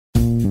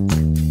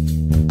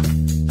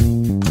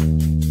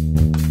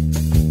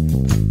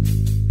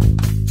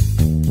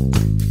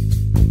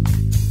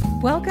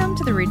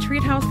to the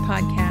Retreat House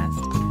podcast.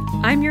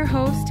 I'm your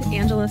host,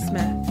 Angela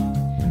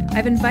Smith.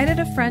 I've invited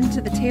a friend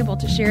to the table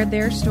to share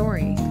their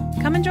story.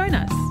 Come and join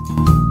us.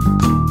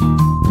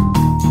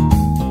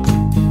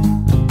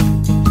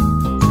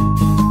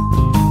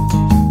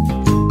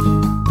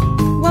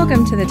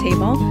 Welcome to the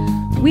table.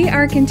 We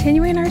are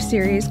continuing our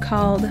series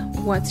called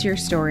What's Your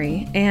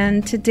Story?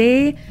 And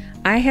today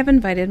I have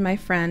invited my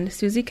friend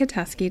Suzie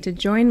Katusky to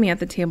join me at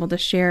the table to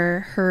share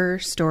her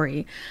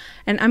story.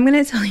 And I'm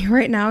going to tell you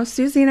right now,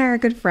 Suzie and I are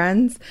good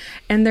friends,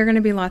 and there are going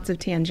to be lots of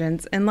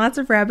tangents and lots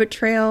of rabbit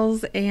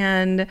trails,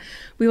 and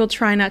we will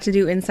try not to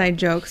do inside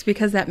jokes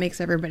because that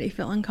makes everybody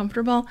feel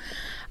uncomfortable.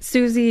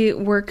 Suzie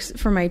works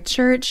for my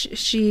church.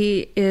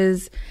 She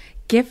is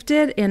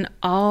gifted in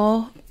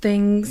all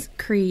things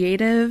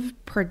creative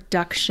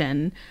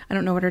production. I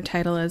don't know what her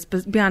title is,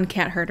 but beyond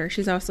cat herder.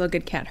 She's also a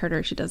good cat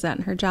herder. She does that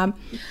in her job.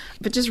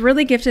 But just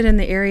really gifted in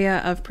the area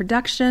of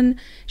production.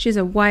 She's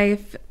a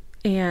wife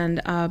and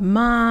a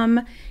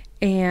mom,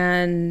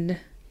 and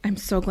I'm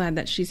so glad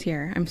that she's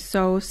here. I'm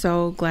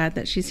so glad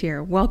that she's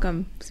here.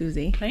 Welcome,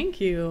 Suzie.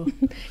 Thank you.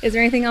 Is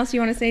there anything else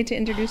you want to say to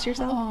introduce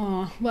yourself?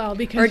 Oh, well,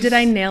 because... Or did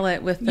I nail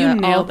it with the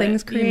all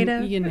things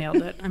creative? You nailed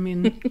it. I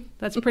mean,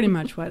 that's pretty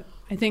much what...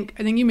 I think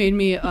you made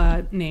me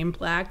a name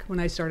plaque when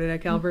I started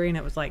at Calvary, and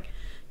it was like,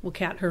 well,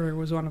 cat herder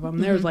was one of them.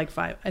 There was like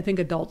 5. I think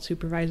adult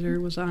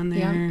supervisor was on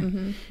there.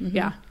 Yeah.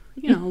 Yeah.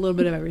 You know, a little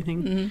bit of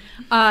everything.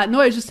 No,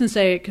 I was just going to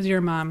say, because you're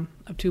a mom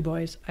of 2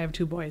 boys. I have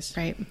 2 boys.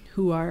 Right.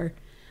 Who are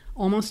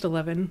almost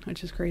 11,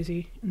 which is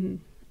crazy,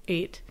 and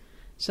 8.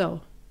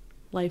 So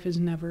life is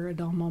never a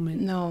dull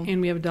moment. No.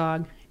 And we have a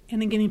dog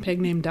and a guinea pig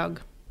named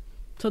Doug.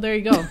 So there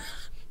you go.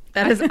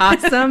 That is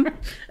awesome.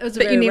 It was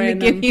that you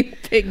named the guinea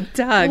pig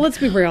Doug. Well, let's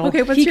be real.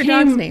 Okay, what's your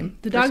dog's name?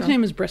 The dog's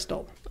name is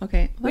Bristol.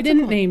 Okay. We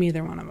didn't name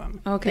either one of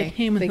them. Okay. They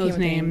came with those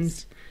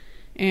names.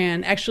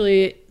 And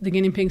actually, the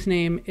guinea pig's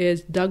name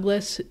is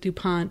Douglas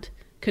DuPont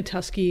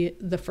Katusky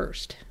the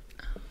First.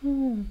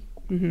 Oh.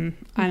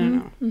 I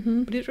don't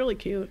know. But he's really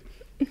cute.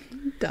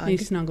 Doug. He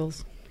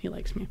snuggles. He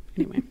likes me.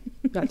 Anyway,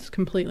 that's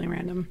completely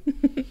random.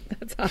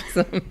 That's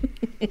awesome.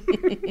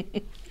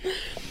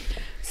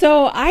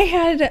 So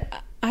I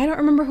don't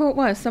remember who it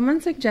was.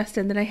 Someone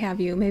suggested that I have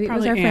you. Maybe it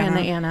was our friend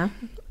Anna.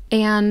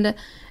 And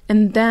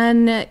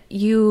then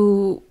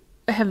you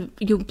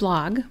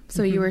blog.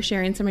 So you were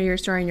sharing some of your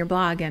story in your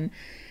blog, and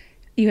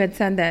you had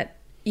said that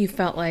you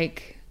felt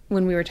like,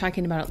 when we were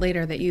talking about it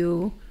later, that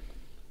you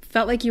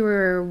felt like you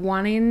were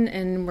wanting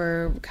and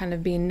were kind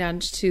of being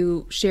nudged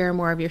to share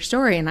more of your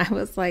story. And I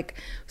was like,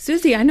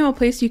 Suzie, I know a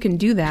place you can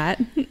do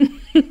that.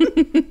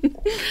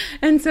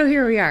 And so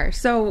here we are.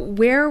 So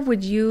where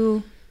do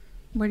you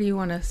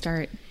want to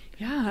start?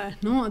 Yeah,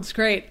 no, it's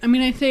great. I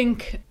mean, I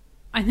think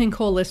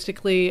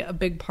holistically, a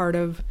big part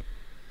of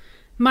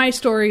my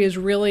story is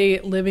really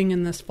living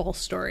in this false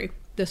story,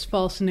 this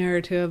false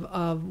narrative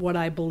of what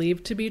I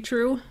believe to be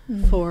true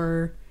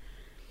for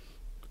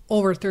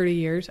over 30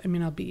 years. I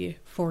mean, I'll be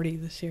 40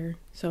 this year,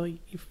 so you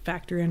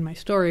factor in my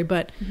story.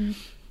 But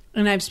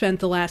and I've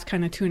spent the last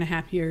kind of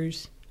 2.5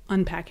 years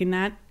unpacking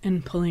that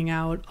and pulling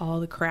out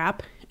all the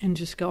crap and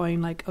just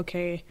going like,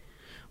 okay,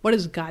 what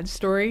is God's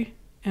story?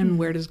 And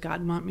where does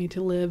God want me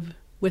to live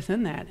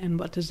within that? And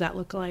what does that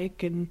look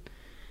like? And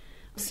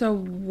so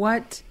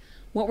what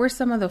were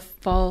some of the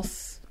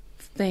false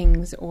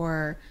things,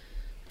 or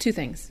 2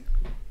 things?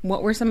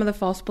 What were some of the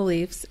false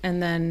beliefs?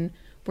 And then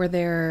were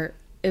there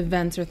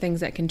events or things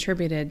that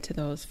contributed to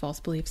those false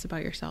beliefs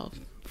about yourself?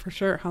 For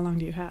sure. How long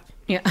do you have?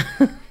 Yeah.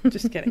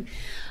 Just kidding.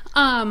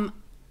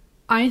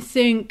 I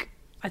think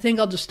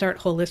I'll just start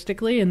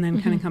holistically and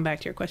then kind of come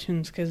back to your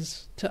questions,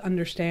 because to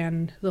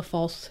understand the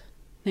false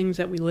things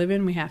that we live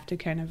in, we have to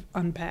kind of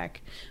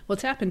unpack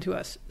what's happened to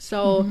us.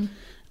 So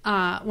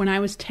when I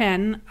was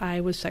 10,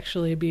 I was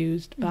sexually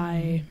abused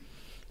by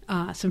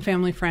some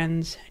family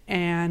friends.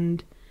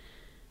 And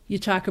you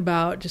talk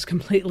about just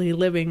completely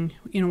living,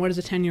 what does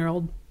a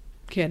 10-year-old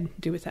kid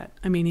do with that?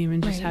 I mean,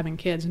 even just having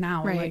kids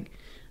now, like,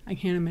 I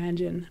can't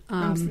imagine.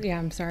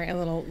 I'm sorry, a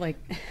little like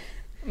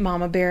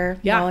mama bear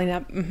welling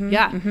up.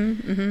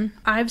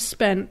 I've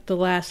spent the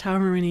last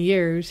however many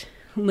years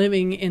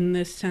living in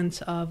this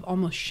sense of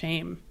almost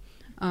shame.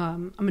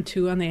 I'm a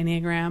 2 on the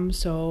Enneagram,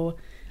 so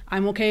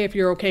I'm okay if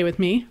you're okay with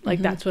me. Like,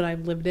 that's what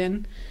I've lived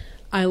in.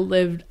 I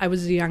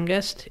was the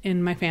youngest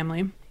in my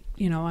family.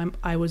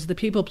 I was the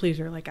people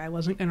pleaser. Like, I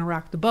wasn't going to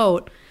rock the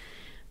boat.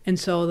 And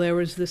so there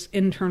was this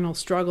internal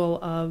struggle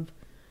of,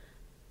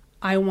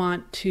 I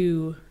want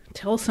to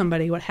tell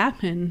somebody what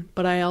happened,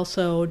 but I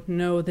also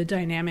know the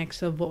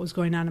dynamics of what was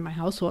going on in my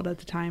household at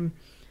the time,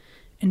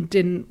 and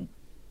didn't,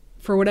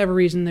 for whatever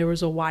reason, there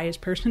was a wise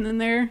person in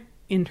there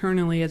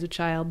internally as a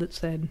child that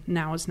said,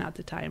 now is not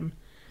the time.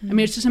 I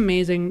mean, it's just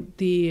amazing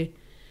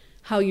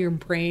how your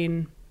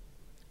brain,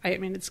 I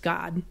mean, it's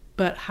God,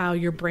 but how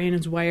your brain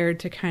is wired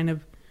to kind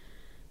of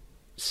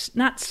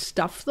not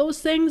stuff those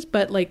things,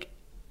 but like,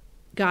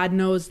 God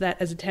knows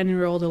that as a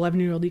 10-year-old,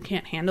 11-year-old, you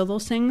can't handle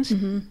those things.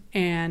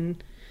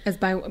 And as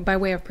by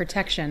way of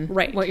protection,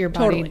 right, what your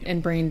body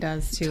and brain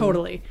does too.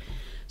 Totally.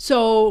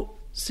 So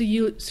So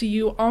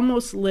you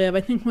almost live,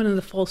 I think one of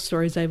the false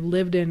stories I've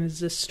lived in is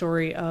this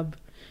story of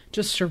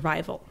just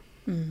survival.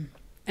 Mm.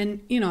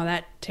 And,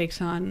 that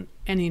takes on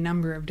any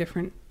number of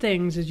different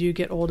things as you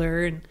get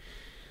older.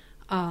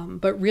 And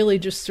but really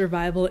just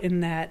survival in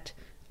that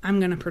I'm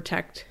going to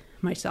protect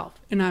myself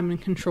and I'm in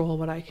control of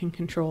what I can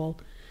control.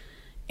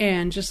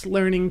 And just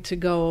learning to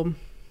go,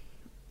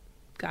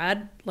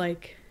 God,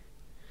 like,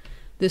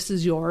 this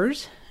is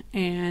yours.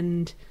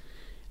 And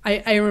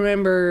I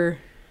remember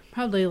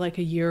probably like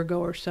a year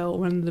ago or so,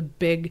 one of the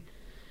big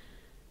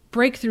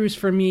breakthroughs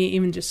for me,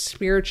 even just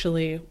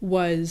spiritually, it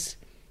was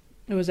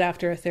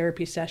after a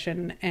therapy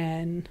session.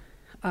 And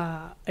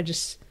I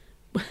just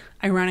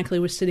ironically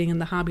was sitting in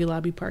the Hobby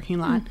Lobby parking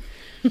lot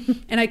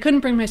and I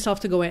couldn't bring myself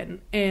to go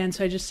in. And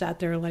so I just sat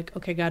there like,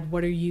 okay, God,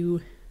 what do you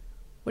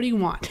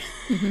want?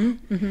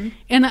 Mm-hmm, mm-hmm.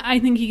 And I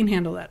think he can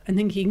handle that. I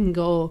think he can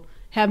go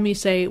have me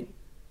say,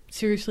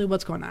 seriously,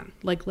 what's going on?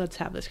 Like, let's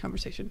have this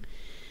conversation.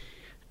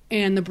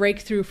 And the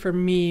breakthrough for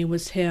me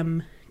was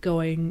him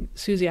going,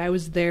 Suzie, I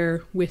was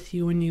there with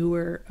you when you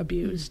were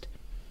abused.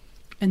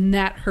 Mm-hmm. And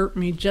that hurt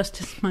me just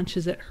as much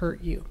as it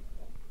hurt you.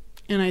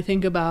 And I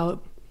think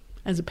about,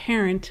 as a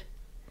parent,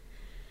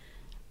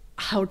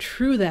 how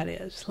true that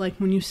is. Like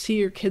when you see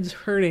your kids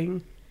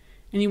hurting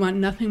and you want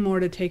nothing more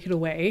to take it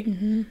away,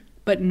 mm-hmm.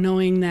 but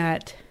knowing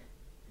that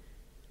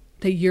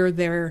you're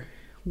there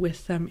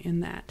with them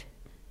in that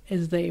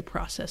as they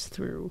process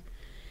through.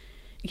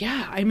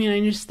 Yeah, I mean,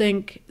 I just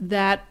think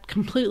that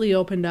completely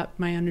opened up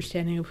my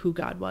understanding of who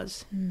God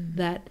was. Mm.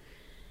 That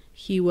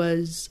he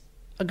was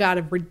a God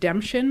of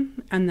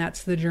redemption, and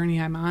that's the journey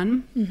I'm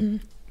on. Mm-hmm.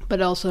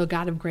 But also a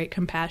God of great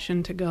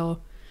compassion to go,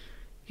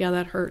 yeah,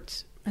 that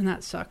hurts, and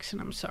that sucks, and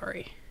I'm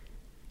sorry.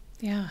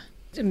 Yeah.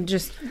 I'm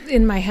just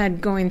in my head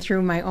going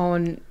through my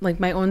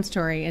own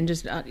story and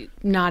just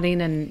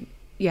nodding and,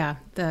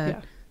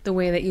 the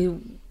way that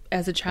you,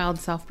 as a child,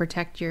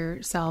 self-protect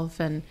yourself.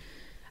 And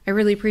I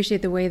really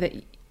appreciate the way that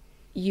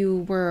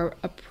you were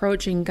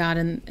approaching God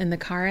in the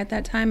car at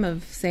that time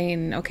of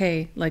saying,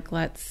 okay, like,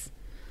 let's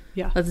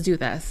do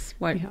this.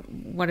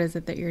 What is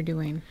it that you're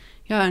doing?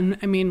 Yeah. And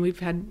I mean, I've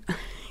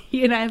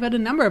had a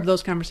number of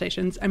those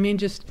conversations. I mean,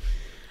 just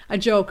I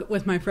joke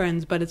with my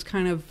friends, but it's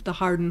kind of the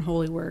hard and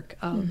holy work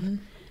of,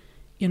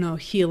 mm-hmm.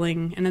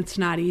 Healing. And it's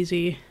not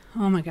easy.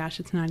 Oh my gosh,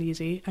 it's not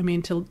easy. I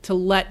mean, to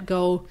let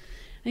go.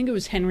 I think it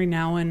was Henry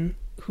Nouwen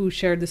who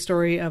shared the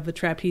story of the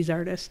trapeze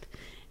artist,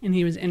 and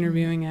he was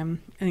interviewing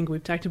him. I think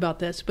we've talked about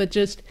this, but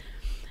just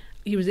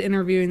he was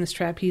interviewing this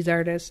trapeze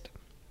artist,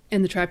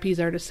 and the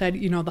trapeze artist said,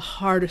 the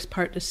hardest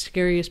part, the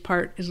scariest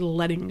part is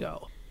letting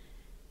go.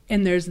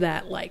 And there's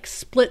that like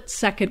split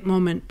second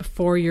moment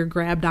before you're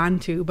grabbed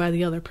onto by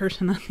the other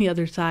person on the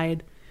other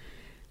side.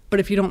 But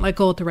if you don't let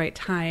go at the right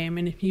time,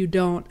 and if you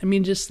don't, I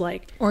mean, just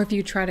like... Or if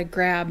you try to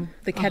grab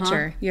the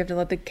catcher, you have to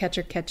let the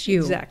catcher catch you.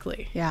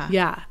 Exactly. Yeah.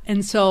 Yeah.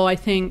 And so I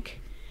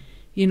think,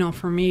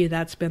 for me,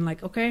 that's been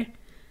like, okay,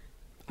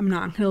 I'm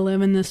not going to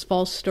live in this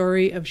false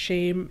story of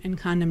shame and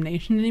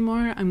condemnation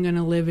anymore. I'm going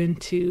to live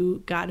into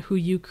God, who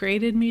you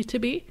created me to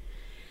be.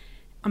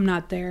 I'm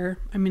not there.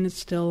 I mean, it's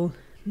still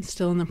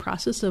in the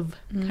process of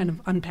kind of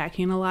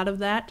unpacking a lot of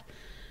that.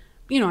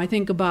 I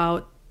think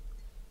about...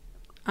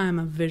 I'm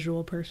a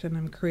visual person.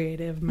 I'm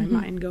creative. My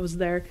mind goes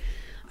there.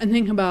 I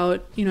think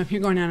about, if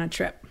you're going on a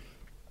trip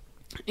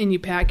and you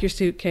pack your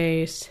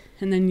suitcase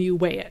and then you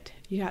weigh it.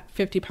 You got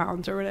 50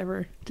 pounds or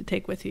whatever to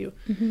take with you.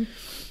 Mm-hmm.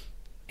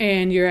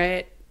 And you're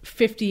at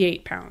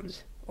 58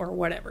 pounds or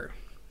whatever.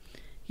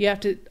 You have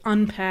to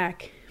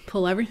unpack,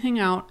 pull everything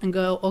out and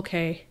go,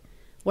 okay,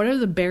 what are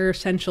the bare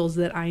essentials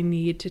that I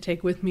need to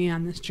take with me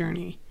on this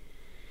journey?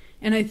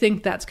 And I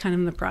think that's kind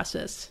of the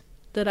process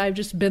that I've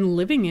just been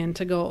living in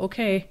to go,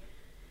 okay,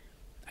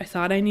 I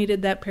thought I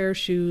needed that pair of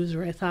shoes,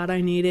 or I thought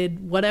I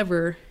needed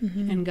whatever.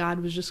 Mm-hmm. And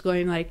God was just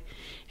going like,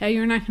 yeah,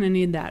 you're not going to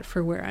need that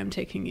for where I'm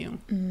taking you.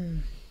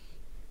 Mm.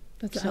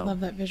 I love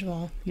that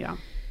visual. Yeah.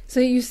 So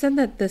you said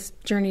that this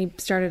journey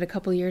started a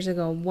couple years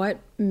ago. What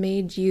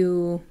made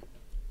you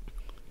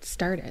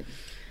start it?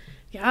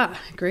 Yeah,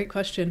 great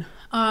question.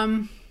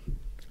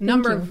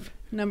 Number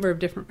of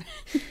different...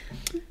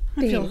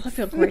 I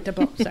feel great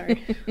about.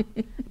 Sorry.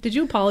 Did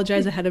you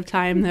apologize ahead of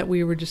time that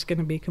we were just going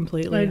to be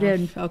completely I off?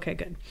 did. Okay,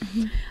 good.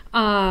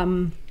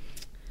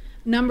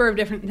 Number of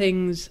different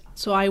things.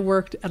 So I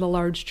worked at a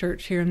large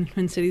church here in the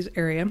Twin Cities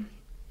area.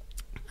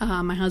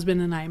 My husband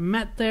and I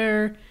met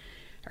there.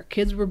 Our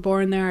kids were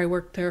born there. I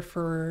worked there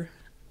for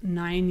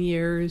 9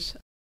 years.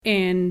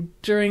 And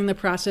during the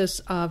process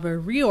of a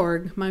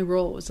reorg, my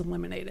role was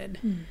eliminated.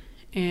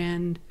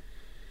 And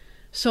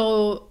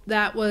so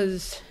that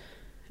was...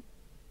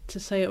 To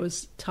say it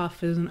was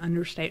tough is an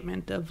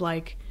understatement of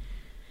like,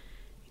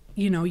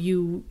 you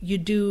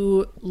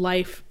do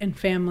life and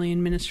family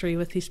and ministry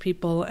with these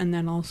people, and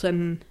then all of a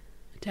sudden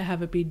to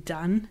have it be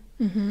done.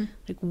 Mm-hmm.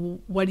 Like,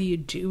 what do you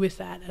do with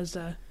that as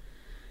a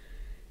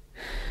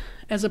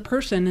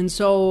person? And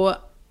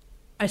so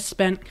I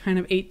spent kind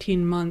of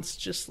 18 months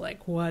just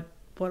like, what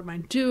am I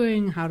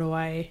doing? How do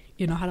I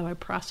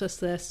process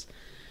this?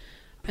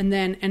 And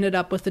then ended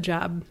up with a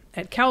job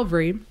at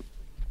Calvary.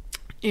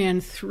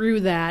 And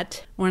through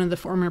that, one of the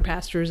former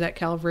pastors at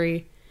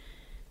Calvary,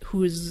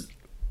 who's,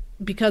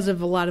 because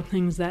of a lot of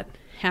things that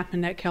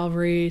happened at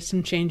Calvary,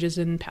 some changes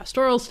in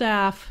pastoral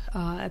staff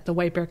at the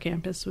White Bear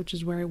campus, which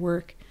is where I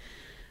work,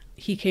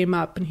 he came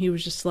up and he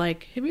was just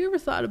like, have you ever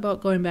thought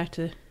about going back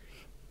to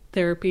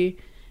therapy?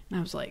 And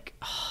I was like,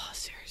 oh,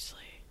 seriously?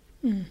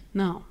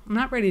 No, I'm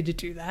not ready to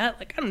do that.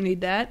 Like, I don't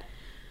need that.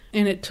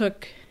 And it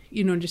took,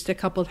 just a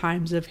couple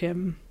times of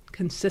him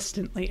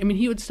consistently. I mean,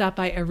 he would stop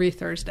by every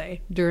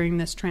Thursday during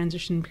this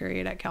transition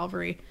period at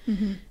Calvary.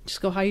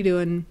 Just go, how you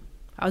doing?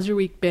 How's your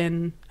week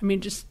been? I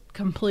mean, just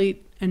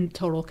complete and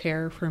total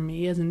care for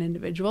me as an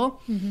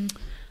individual.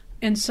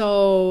 And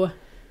so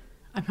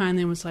I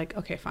finally was like,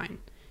 okay, fine.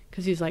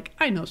 Because he's like,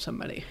 I know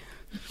somebody.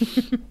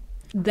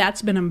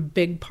 That's been a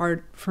big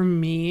part for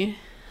me.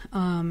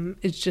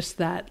 It's just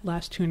that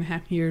last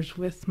 2.5 years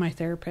with my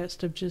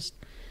therapist of just,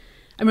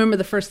 I remember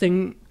the first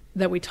thing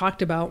that we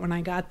talked about when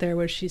I got there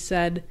was she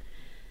said,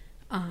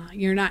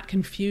 you're not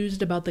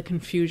confused about the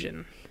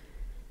confusion.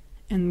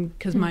 And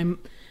because my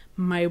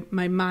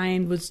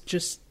mind was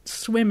just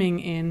swimming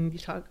in,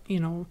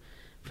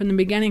 from the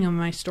beginning of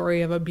my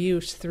story of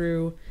abuse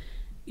through,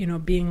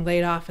 being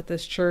laid off at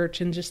this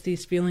church and just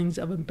these feelings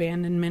of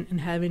abandonment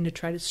and having to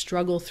try to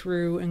struggle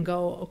through and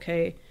go,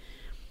 okay,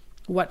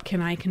 what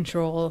can I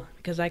control?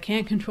 Because I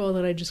can't control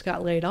that I just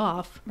got laid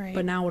off. Right.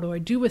 But now what do I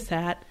do with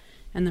that?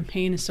 And the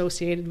pain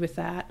associated with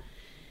that.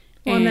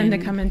 Well, and then to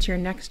come into your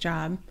next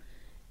job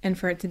and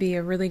for it to be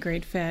a really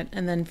great fit,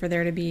 and then for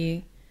there to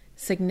be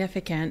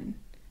significant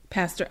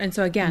pastor, and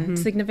so again,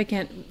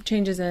 significant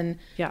changes in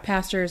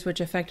pastors, which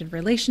affected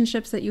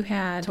relationships that you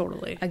had.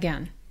 Totally.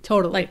 Again.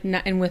 Totally. Like,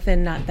 not, and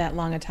within not that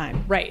long a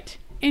time. Right.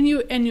 And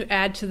you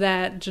add to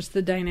that just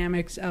the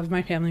dynamics of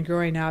my family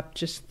growing up,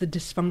 just the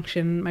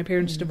dysfunction. My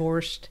parents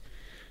divorced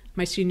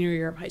my senior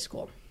year of high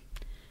school.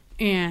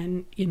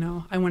 And,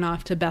 I went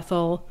off to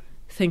Bethel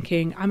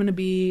thinking I'm going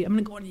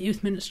to go into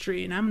youth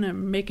ministry and I'm going to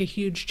make a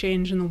huge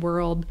change in the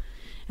world,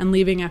 and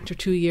leaving after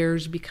 2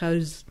 years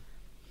because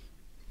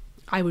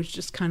I was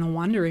just kind of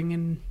wandering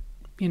and,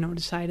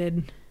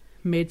 decided,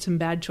 made some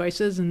bad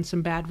choices and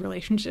some bad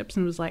relationships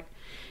and was like,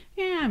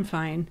 yeah, I'm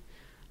fine.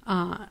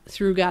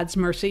 Through God's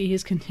mercy,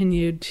 he's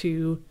continued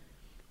to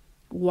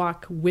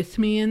walk with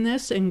me in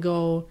this and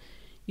go,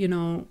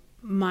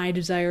 my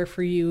desire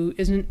for you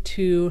isn't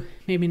to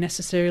maybe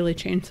necessarily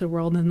change the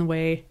world in the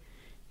way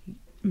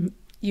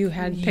you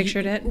had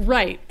pictured it.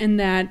 Right. And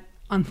that,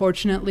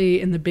 unfortunately,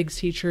 in the Big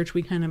C church,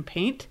 we kind of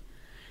paint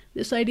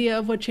this idea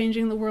of what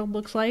changing the world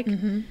looks like.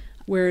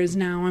 Whereas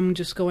now I'm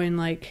just going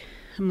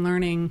I'm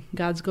learning,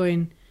 God's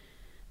going,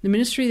 the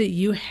ministry that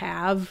you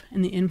have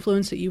and the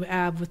influence that you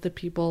have with the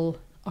people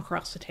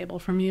across the table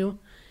from you,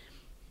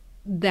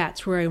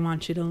 that's where I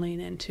want you to lean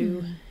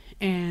into.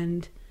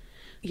 And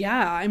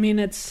yeah, I mean,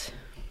 it's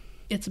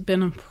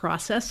been a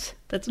process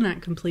that's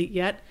not complete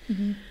yet.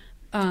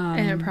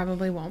 And it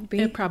probably won't be.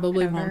 It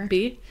probably ever. won't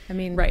be. I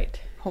mean, right.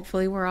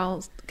 Hopefully we're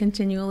all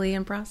continually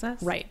in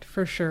process. Right,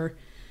 for sure.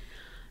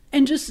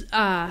 And just,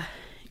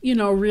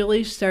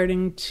 really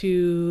starting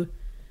to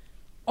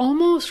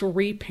almost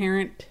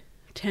reparent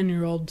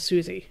 10-year-old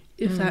Suzie,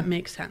 if that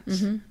makes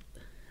sense.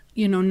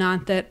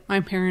 Not that my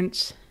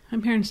parents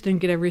didn't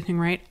get everything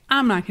right.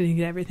 I'm not going to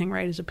get everything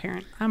right as a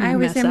parent. I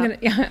always say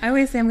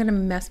I'm going to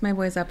mess my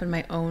boys up in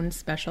my own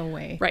special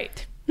way.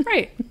 Right.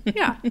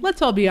 Yeah.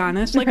 Let's all be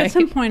honest. Like, at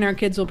some point, our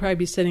kids will probably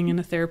be sitting in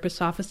a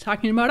therapist's office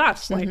talking about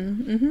us. Like,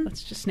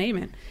 let's just name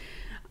it.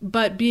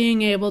 But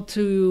being able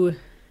to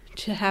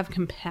have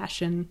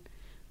compassion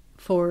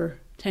for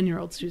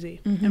 10-year-old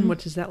Suzie, and what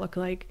does that look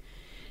like?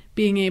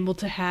 Being able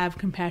to have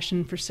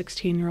compassion for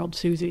 16-year-old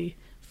Suzie,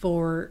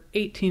 for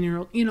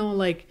 18-year-old,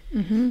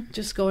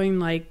 just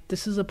going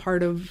this is a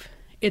part of,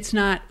 it's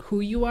not who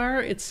you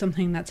are, it's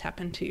something that's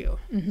happened to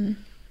you.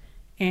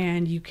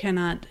 And you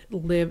cannot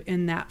live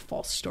in that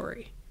false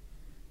story.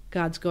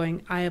 God's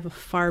going, I have a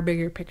far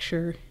bigger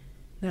picture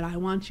that I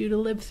want you to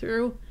live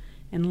through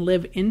and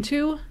live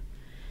into.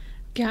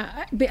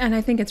 Yeah, and I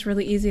think it's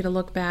really easy to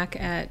look back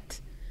at,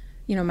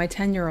 my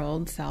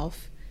 10-year-old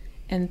self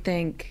and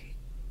think,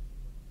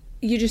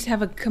 you just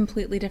have a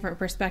completely different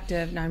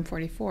perspective. Now I'm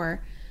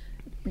 44.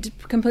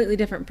 Completely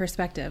different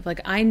perspective. Like,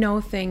 I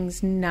know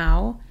things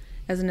now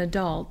as an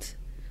adult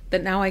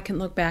that now I can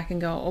look back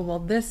and go, oh, well,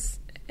 this,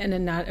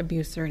 and not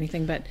abuse or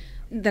anything, but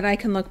that I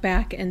can look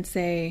back and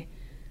say,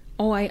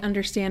 oh, I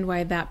understand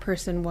why that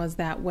person was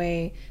that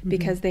way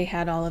because they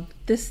had all of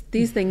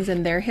these things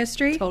in their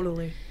history.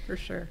 Totally, for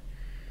sure.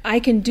 I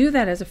can do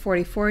that as a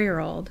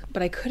 44-year-old,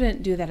 but I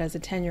couldn't do that as a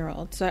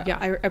 10-year-old. So yeah.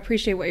 I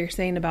appreciate what you're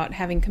saying about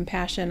having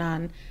compassion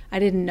on, I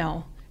didn't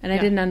know, and I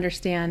didn't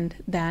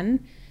understand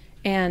then,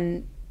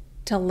 and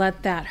to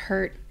let that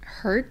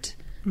hurt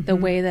the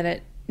way that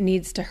it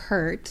needs to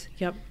hurt.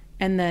 Yep.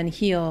 And then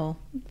heal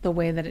the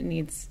way that it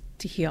needs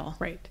to heal.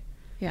 Right.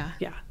 Yeah.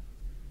 Yeah.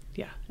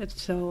 Yeah.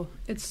 It's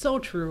so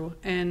true.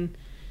 And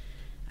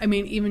I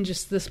mean, even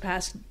just this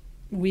past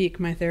week,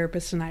 my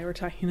therapist and I were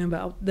talking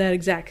about that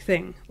exact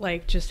thing.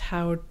 Like, just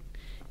how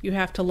you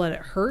have to let it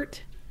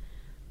hurt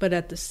But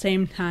at the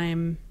same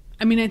time,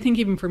 I mean, I think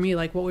even for me,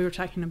 like what we were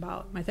talking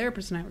about, my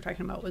therapist and I were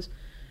talking about was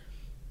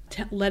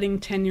letting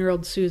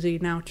 10-year-old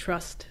Suzie now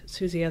trust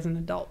Suzie as an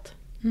adult.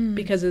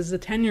 Because as a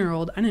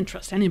 10-year-old, I didn't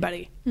trust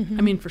anybody.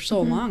 I mean, for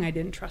so long, I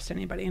didn't trust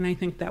anybody. And I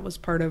think that was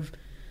part of,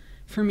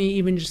 for me,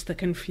 even just the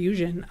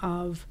confusion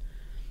of,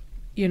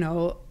 you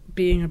know,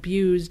 being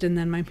abused and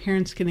then my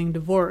parents getting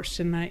divorced.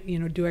 And I, you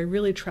know, do I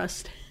really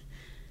trust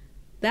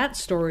that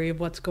story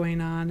of what's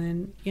going on?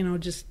 And, you know,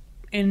 just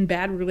in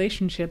bad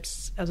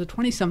relationships as a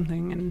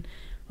 20-something. And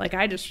like,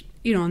 I just,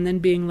 you know, and then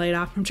being laid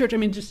off from church. I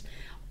mean, just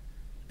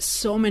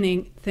so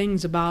many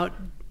things about,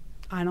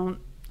 I don't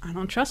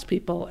trust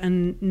people,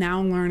 and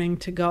now learning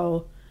to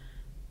go,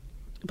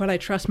 but I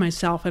trust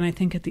myself. And I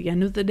think at the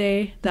end of the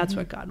day, that's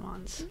what God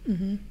wants.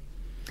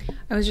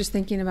 I was just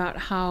thinking about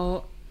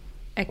how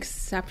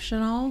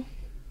exceptional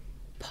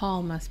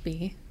Paul must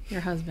be,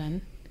 your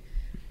husband,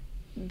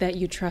 that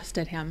you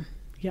trusted him.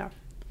 Yeah.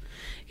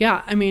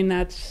 I mean,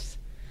 I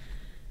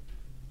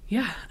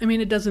mean,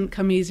 it doesn't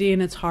come easy,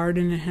 and it's hard,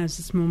 and it has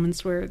its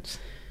moments where it's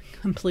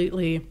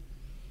completely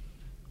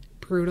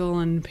brutal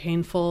and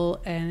painful.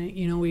 And,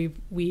 you know,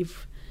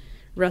 we've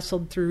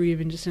wrestled through,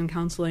 even just in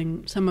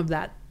counseling, some of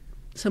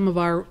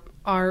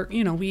our,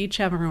 you know, we each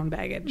have our own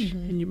baggage,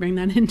 and you bring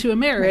that into a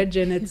marriage,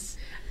 and it's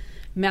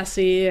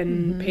messy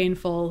and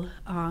painful.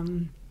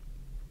 And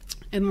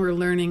we're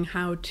learning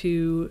how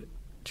to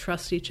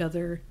trust each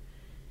other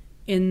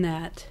in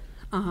that.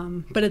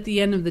 But at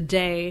the end of the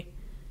day,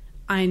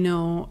 I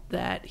know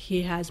that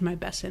he has my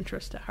best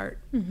interest at heart,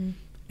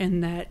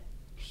 and that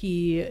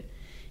he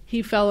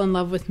fell in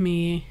love with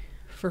me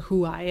for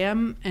who I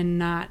am and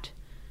not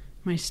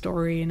my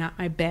story, not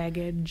my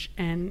baggage.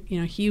 And, you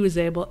know, he was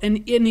able,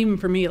 and even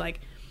for me, like,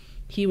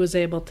 he was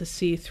able to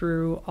see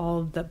through all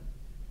of the,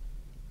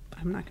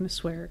 I'm not going to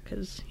swear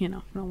because, you know,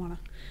 I don't want to.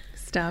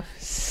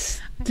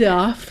 Stuff.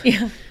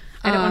 Yeah.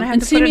 I don't want to have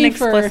to put an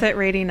explicit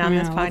rating on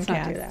this podcast. Let's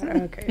not do that.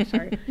 Okay,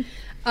 sorry.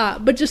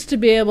 But just to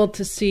be able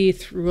to see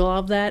through all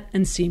of that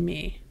and see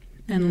me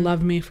and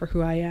love me for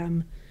who I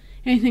am.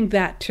 And I think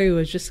that, too,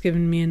 has just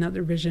given me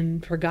another vision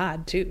for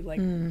God, too.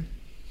 Like,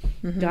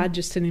 God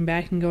just sitting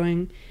back and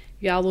going,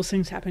 yeah, all those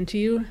things happen to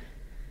you,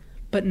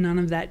 but none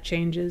of that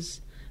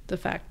changes the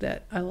fact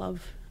that I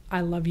love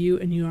you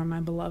and you are my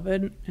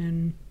beloved.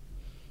 And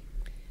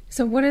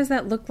so what does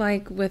that look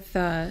like with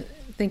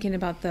thinking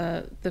about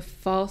the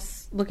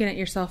false, looking at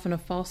yourself in a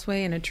false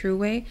way and a true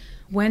way?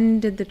 When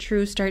did the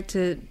true start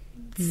to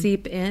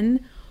seep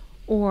in?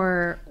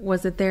 Or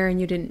was it there and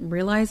you didn't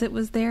realize it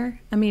was there?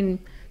 I mean,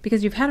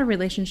 because you've had a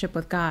relationship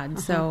with God,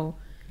 so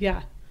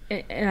yeah.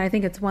 And I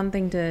think it's one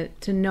thing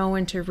to know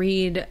and to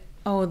read,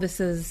 oh, this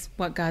is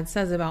what God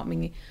says about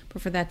me,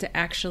 but for that to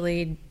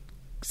actually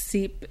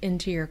seep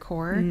into your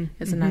core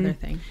is another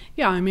thing.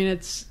 Yeah, I mean,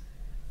 it's,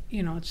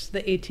 you know, it's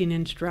the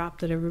 18-inch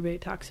drop that everybody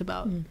talks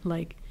about.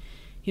 Like,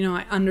 you know,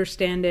 I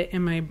understand it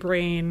in my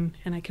brain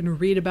and I can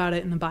read about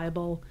it in the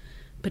Bible,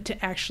 but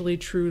to actually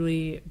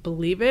truly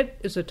believe it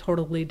is a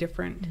totally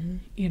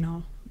different, you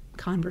know,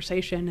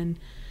 conversation. And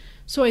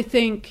so I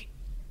think,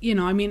 you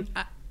know, I mean,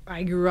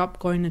 I grew up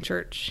going to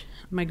church.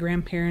 My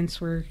grandparents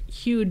were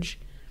huge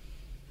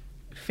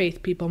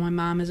faith people. My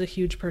mom is a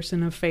huge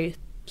person of faith.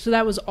 So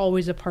that was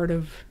always a part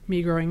of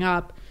me growing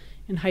up.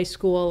 In high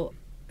school,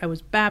 I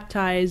was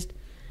baptized.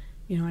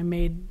 You know, I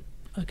made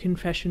a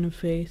confession of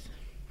faith.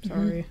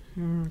 Sorry,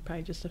 I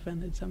probably just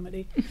offended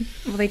somebody.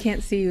 Well, they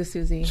can't see you,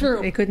 Suzie. True.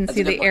 They couldn't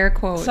see the air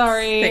quotes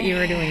that you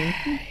were doing.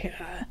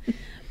 Yeah.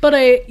 But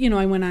I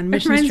went on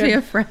missions trip. It reminds me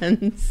of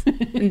Friends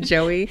and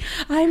Joey.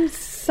 I'm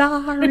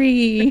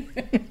sorry.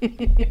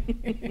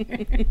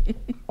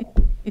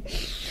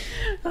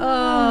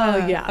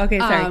 Oh, yeah. Okay,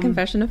 sorry.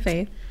 Confession of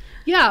faith.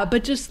 Yeah,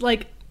 but just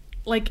like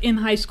in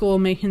high school,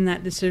 making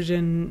that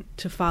decision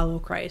to follow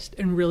Christ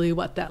and really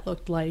what that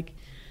looked like.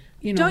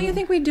 You know, don't you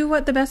think we do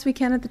the best we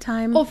can at the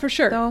time? Oh, for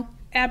sure. Though?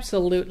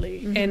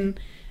 Absolutely. And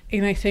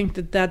I think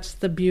that that's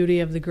the beauty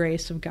of the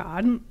grace of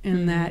God,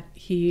 and that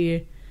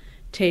he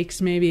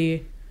takes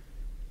maybe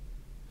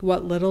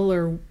what little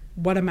or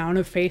what amount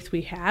of faith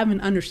we have and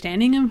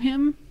understanding of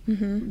him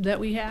that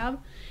we have,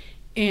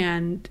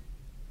 and,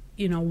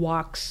 you know,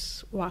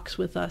 walks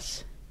with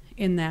us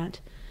in that.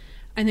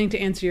 I think to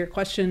answer your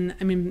question,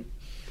 I mean,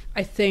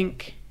 I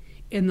think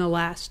in the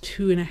last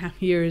 2.5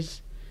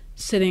 years,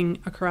 sitting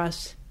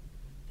across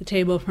the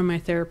table from my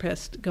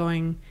therapist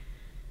going,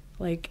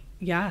 like,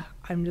 yeah,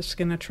 I'm just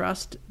going to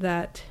trust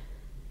that,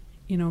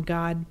 you know,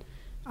 God,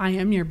 I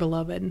am your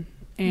beloved,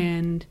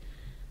 and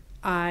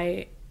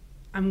I'm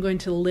going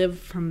to live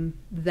from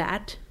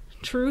that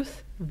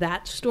truth,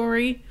 that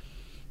story,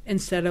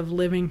 instead of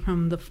living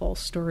from the false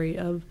story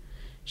of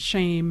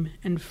shame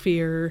and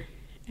fear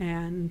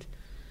and,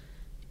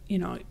 you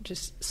know,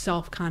 just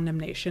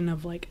self-condemnation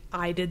of, like,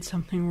 I did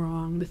something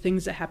wrong. The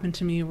things that happened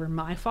to me were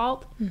my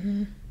fault.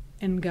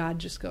 And God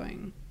just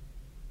going,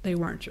 they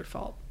weren't your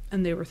fault.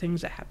 And they were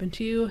things that happened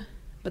to you,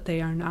 but they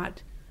are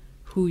not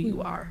who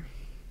you are.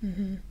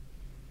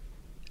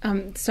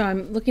 So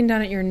I'm looking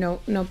down at your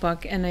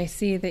notebook, and I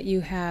see that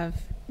you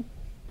have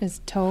Is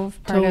Tove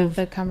part Tove. of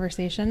the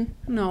conversation?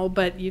 No,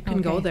 but you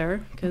can go Okay. there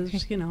because,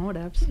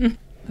 whatevs.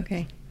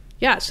 Okay.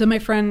 Yeah, so my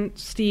friend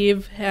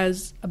Steve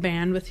has a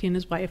band with he and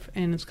his wife,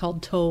 and it's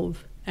called Tove.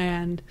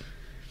 And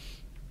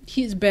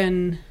he's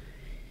been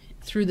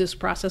through this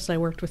process. I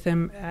worked with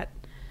him at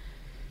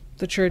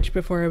the church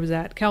before I was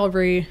at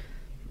Calvary,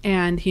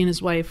 and he and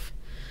his wife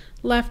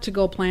left to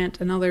go plant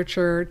another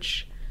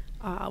church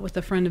with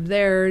a friend of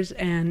theirs,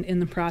 and in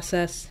the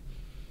process,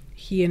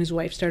 he and his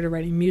wife started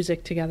writing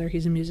music together.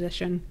 He's a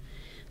musician.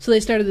 So they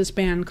started this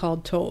band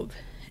called Tove.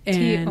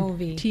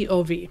 T-O-V.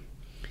 T-O-V.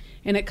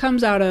 And it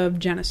comes out of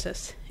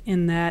Genesis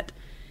in that,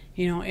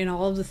 in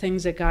all of the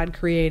things that God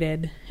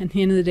created, at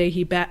the end of the day,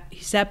 he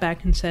sat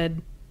back and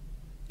said,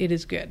 it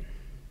is good.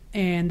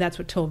 And that's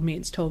what Tove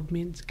means. Tove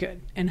means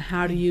good. And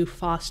how do you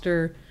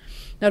foster,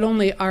 not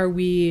only are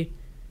we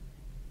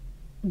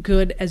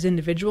good as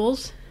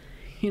individuals,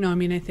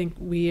 I think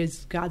we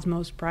as God's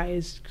most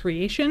prized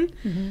creation.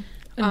 Mm-hmm.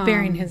 And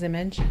bearing his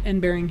image.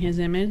 And bearing his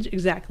image,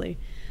 exactly.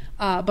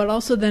 But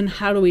also then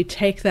how do we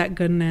take that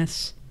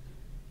goodness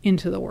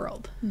into the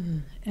world? Mm-hmm.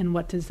 And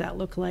what does that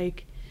look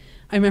like?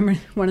 I remember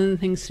one of the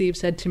things Steve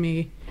said to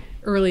me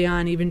early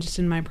on, even just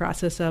in my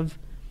process of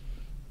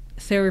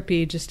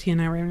therapy, just he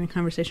and I were having a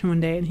conversation one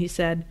day, and he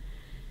said,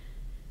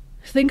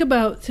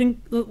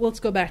 let's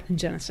go back to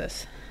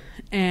Genesis.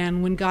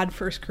 And when God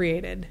first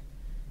created,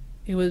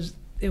 it was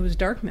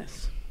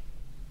darkness.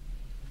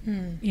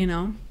 Mm-hmm.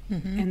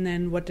 And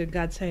then what did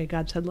God say?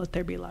 God said, let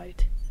there be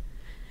light.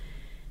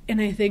 And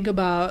I think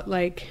about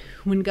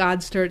when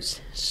God starts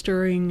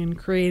stirring and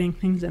creating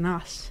things in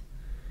us,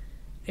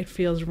 it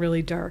feels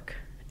really dark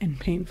and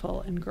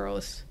painful and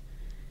gross.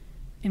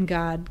 And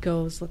God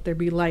goes, let there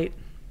be light.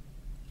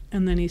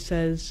 And then he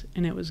says,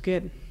 and it was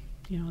good.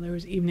 There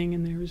was evening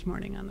and there was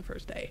morning on the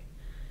first day.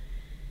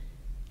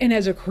 And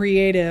as a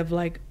creative,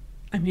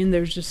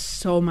 there's just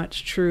so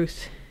much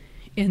truth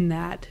in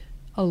that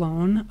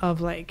alone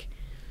of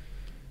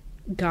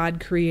God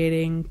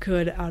creating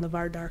good out of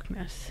our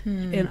darkness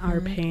and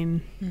our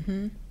pain,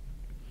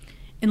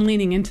 and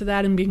leaning into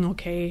that and being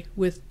okay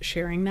with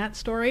sharing that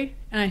story.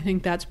 And I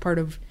think that's part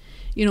of,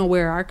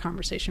 where our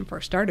conversation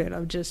first started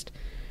of just,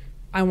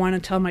 I want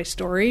to tell my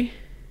story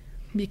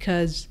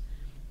because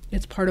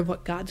it's part of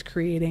what God's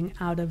creating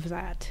out of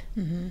that.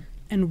 Mm-hmm.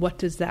 And what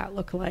does that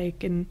look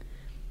like? And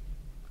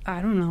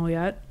I don't know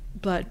yet,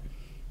 but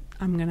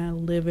I'm going to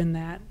live in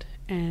that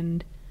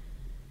and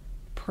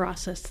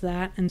process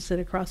that and sit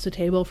across the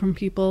table from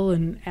people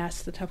and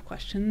ask the tough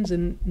questions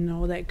and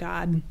know that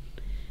God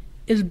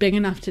is big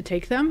enough to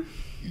take them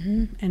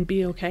and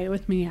be okay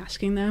with me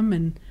asking them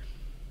and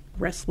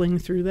wrestling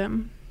through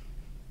them.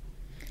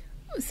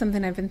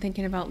 Something I've been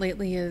thinking about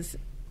lately is,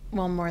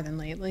 well, more than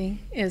lately,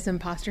 is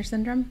imposter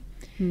syndrome,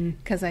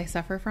 because I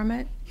suffer from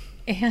it.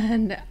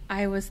 And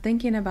I was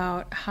thinking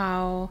about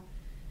how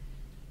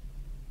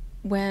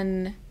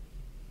when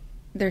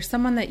there's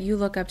someone that you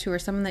look up to or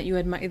someone that you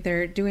admire,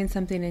 they're doing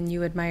something and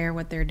you admire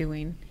what they're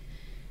doing,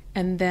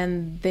 and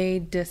then they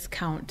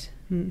discount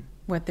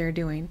what they're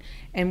doing,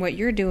 and what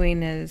you're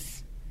doing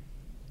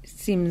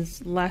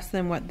seems less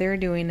than what they're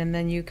doing, and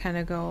then you kind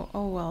of go,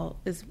 oh, well,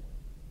 if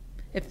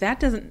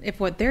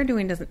what they're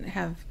doing doesn't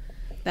have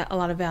that a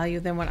lot of value,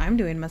 then what I'm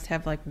doing must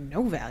have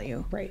no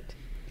value.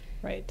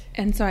 Right.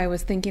 And so I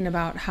was thinking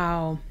about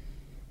how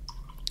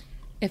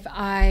if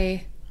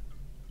I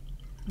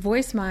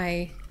voice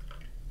I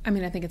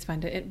think it's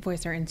fine to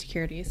voice our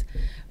insecurities,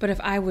 but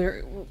if I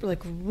were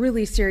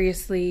really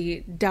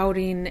seriously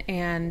doubting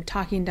and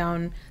talking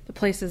down the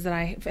places that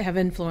I have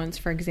influence,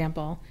 for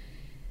example,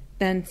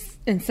 and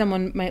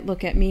someone might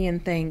look at me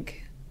and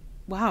think,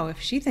 wow, if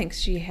she thinks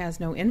she has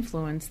no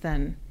influence,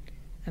 then,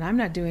 and I'm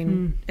not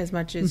doing as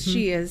much as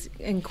she is,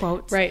 in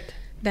quotes, right?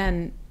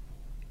 Then,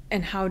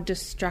 and how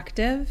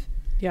destructive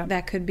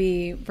that could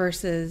be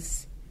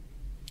versus,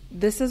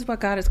 this is what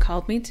God has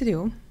called me to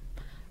do.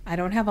 I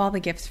don't have all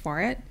the gifts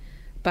for it,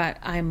 but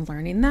I'm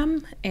learning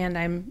them and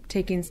I'm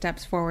taking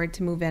steps forward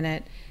to move in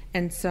it.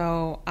 And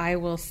so I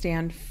will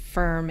stand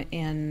firm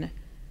in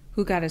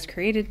who God has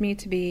created me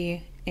to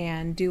be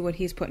and do what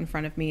he's put in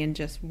front of me, and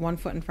just one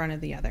foot in front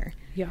of the other.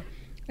 Yeah.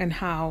 And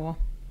how,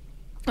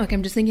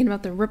 I'm just thinking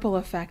about the ripple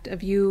effect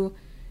of you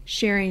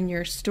sharing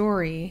your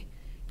story,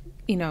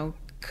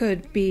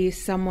 could be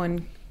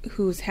someone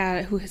who has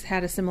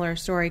had a similar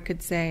story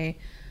could say,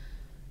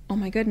 oh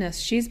my goodness,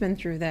 she's been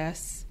through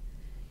this.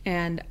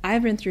 And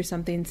I've been through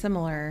something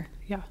similar.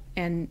 Yeah.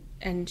 And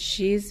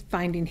she's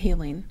finding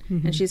healing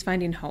and she's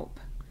finding hope.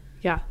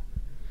 Yeah.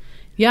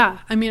 Yeah.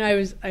 I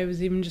was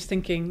even just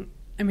thinking,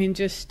 when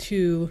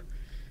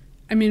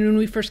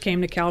we first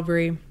came to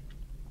Calvary,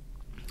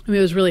 it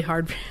was really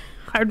hard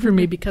for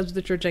me because of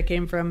the church I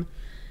came from,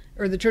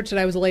 or the church that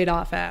I was laid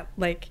off at.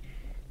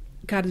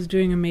 God is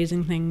doing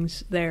amazing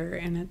things there,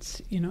 and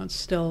it's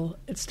still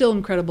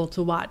incredible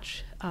to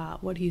watch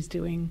what he's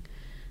doing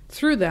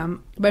through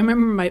them. But I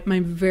remember my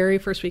very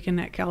first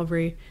weekend at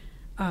Calvary,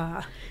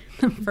 the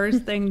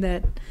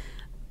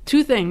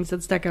two things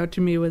that stuck out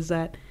to me was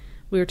that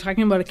we were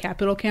talking about a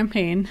capital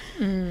campaign,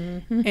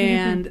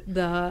 and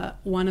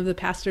one of the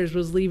pastors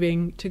was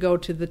leaving to go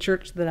to the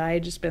church that I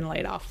had just been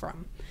laid off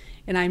from.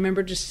 And I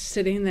remember just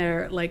sitting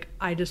there, like,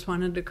 I just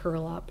wanted to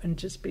curl up and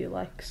just be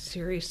like,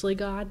 seriously,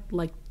 God?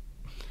 Like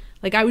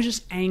I was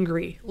just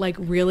angry. Like,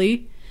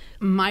 really?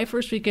 My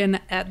first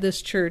weekend at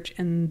this church,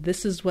 and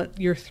this is what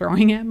you're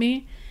throwing at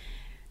me?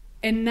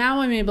 And now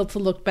I'm able to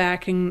look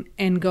back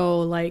and go,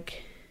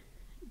 like,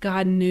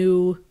 God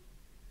knew.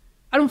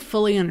 I don't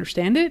fully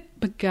understand it,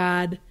 but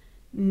God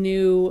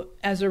knew,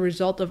 as a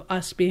result of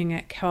us being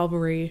at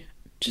Calvary,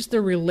 just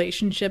the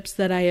relationships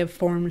that I have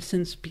formed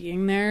since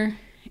being there.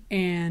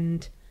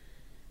 And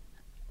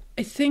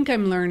I think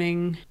I'm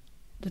learning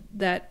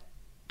that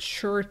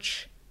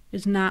church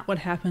is not what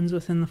happens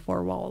within the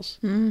four walls.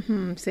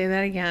 Mm-hmm. Say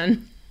that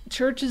again.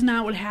 Church is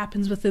not what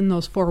happens within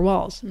those four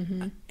walls.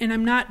 Mm-hmm. And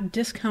I'm not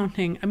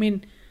discounting. I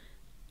mean,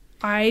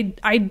 I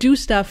do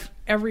stuff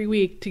every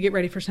week to get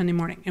ready for Sunday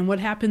morning. And what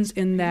happens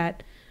in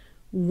that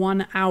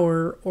 1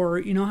 hour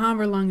or,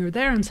 however long you're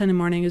there on Sunday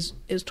morning is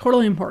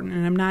totally important.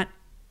 And I'm not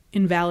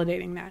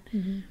invalidating that.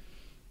 Mm-hmm.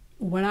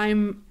 What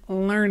I'm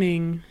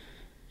learning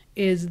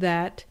is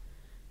that,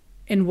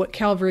 and what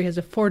Calvary has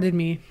afforded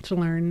me to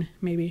learn,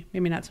 maybe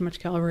not so much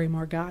Calvary,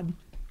 more God,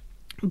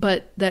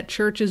 but that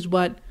church is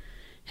what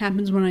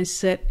happens when I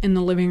sit in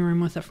the living room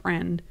with a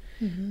friend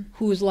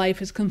whose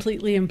life is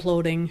completely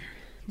imploding,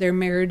 their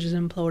marriage is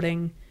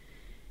imploding,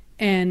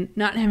 and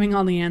not having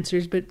all the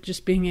answers, but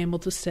just being able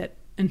to sit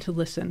and to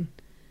listen,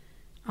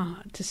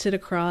 to sit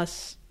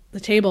across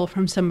the table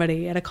from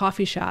somebody at a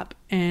coffee shop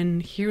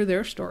and hear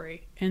their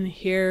story and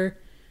hear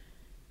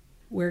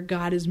where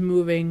God is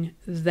moving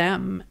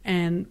them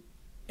and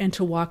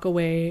to walk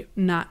away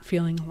not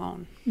feeling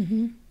alone.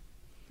 Mm-hmm.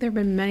 There have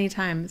been many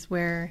times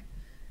where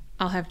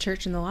I'll have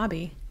church in the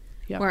lobby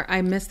where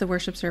I miss the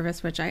worship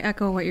service, which I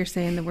echo what you're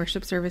saying. The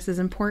worship service is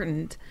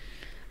important,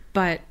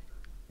 but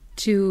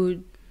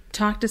to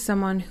talk to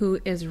someone who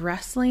is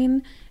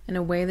wrestling in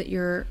a way that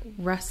you're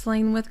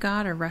wrestling with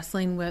God or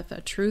wrestling with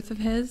a truth of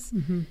His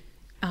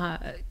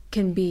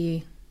can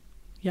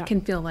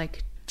feel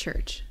like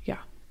church. Yeah.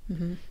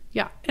 Mm-hmm.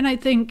 Yeah. And I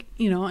think,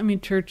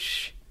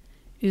 church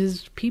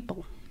is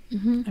people.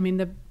 Mm-hmm. I mean,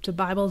 the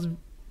Bible's,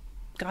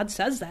 God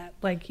says that.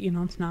 Like,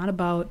 it's not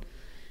about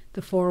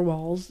the four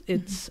walls.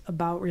 It's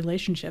about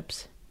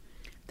relationships.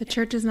 The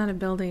church is not a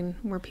building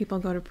where people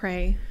go to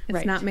pray.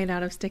 It's not made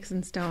out of sticks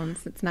and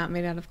stones. It's not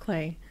made out of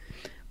clay.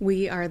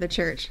 We are the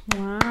church.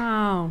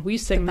 Wow. We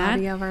sing the that? The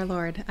body of our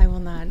Lord. I will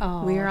not.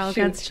 Oh, we are all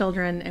God's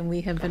children, and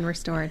we have been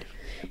restored.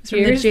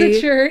 Here's the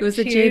church. It was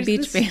the J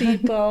Beach Band.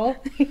 Steeple.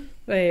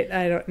 Wait,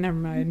 never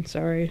mind.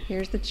 Sorry.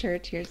 Here's the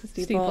church. Here's the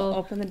steeple.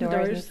 Open the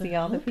doors and see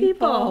all the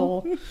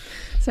people.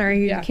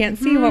 Sorry, you can't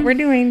see what we're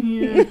doing.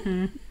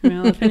 Yeah.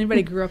 Well, if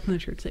anybody grew up in the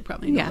church, they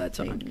probably know that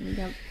song.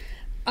 Yep.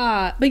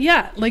 But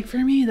yeah, like for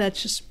me,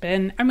 that's just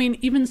been,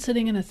 even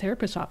sitting in a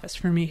therapist's office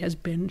for me has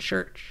been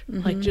church.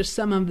 Mm-hmm. Like just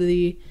some of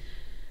the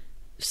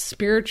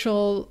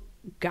spiritual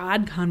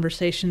God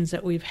conversations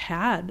that we've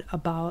had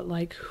about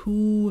like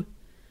who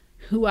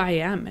I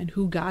am and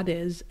who God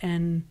is.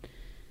 And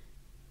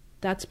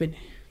that's been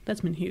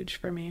huge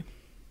for me.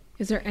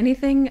 Is there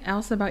anything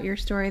else about your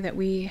story that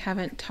we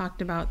haven't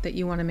talked about that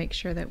you want to make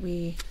sure that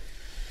we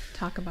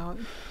talk about?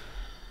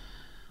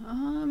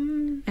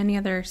 Any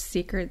other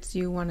secrets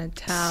you want to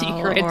tell?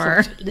 Secrets?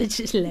 Or let's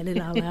just let it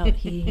all out.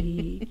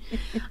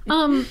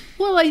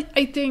 Well,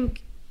 I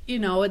think,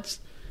 it's,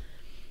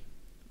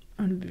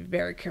 I'm going to be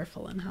very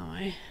careful in how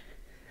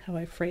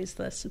I phrase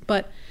this,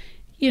 but,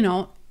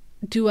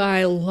 do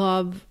I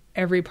love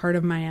every part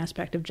of my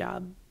aspect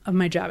of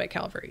my job at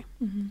Calvary?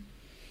 Mm-hmm.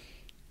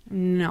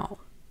 No.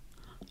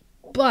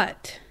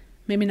 But,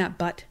 maybe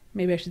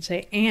I should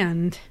say,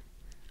 and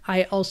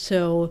I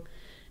also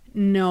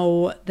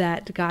know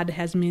that God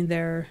has me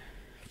there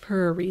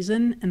for a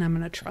reason, and I'm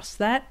going to trust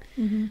that.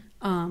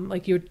 Mm-hmm.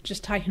 Like you were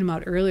just talking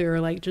about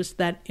earlier, like just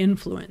that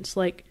influence,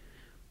 like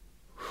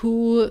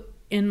who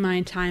in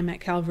my time at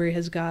Calvary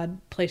has God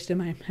placed in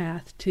my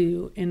path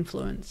to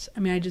influence?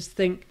 I just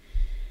think,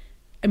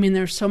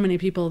 there's so many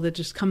people that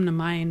just come to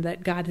mind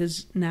that God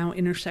has now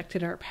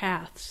intersected our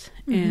paths,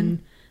 mm-hmm.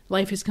 and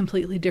life is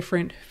completely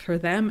different for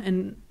them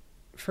and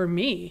for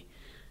me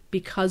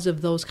because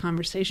of those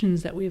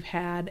conversations that we've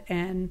had.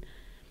 And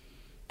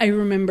I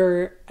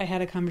remember I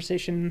had a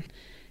conversation,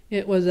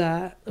 it was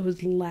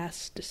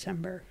last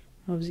December,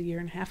 it was a year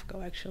and a half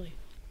ago actually,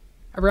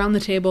 around the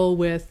table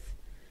with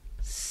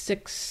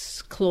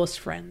 6 close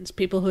friends,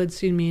 people who had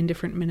seen me in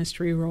different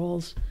ministry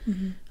roles.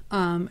 Mm-hmm.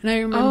 And I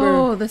remember...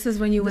 Oh, this is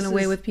when you went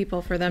away with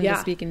people for them to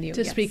speak into you.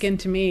 To speak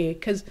into me.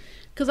 Because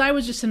I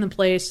was just in a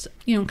place,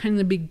 kind of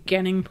the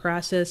beginning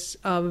process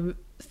of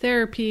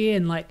therapy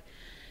and like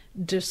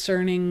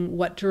discerning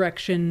what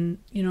direction,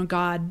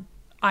 God,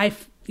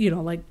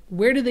 like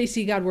where do they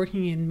see God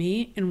working in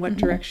me and what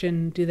mm-hmm.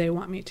 direction do they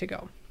want me to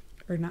go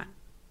or not?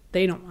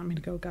 They don't want me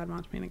to go. God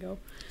wants me to go.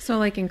 So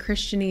like in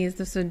Christianese,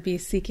 this would be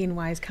seeking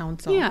wise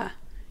counsel. Yeah.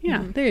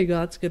 Mm-hmm. There you go.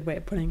 That's a good way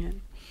of putting it.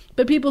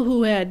 But people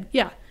who had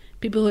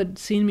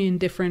seen me in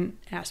different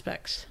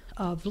aspects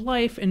of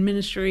life and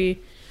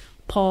ministry.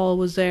 Paul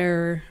was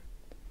there.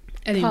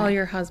 Anyway, Paul,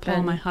 your husband.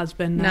 Paul, my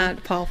husband.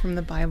 Not Paul from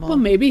the Bible. Well,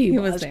 maybe he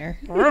was there.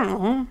 I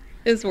don't know.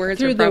 His words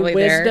Through were probably the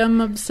there.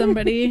 wisdom of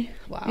somebody.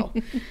 Wow.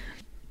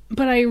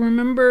 But I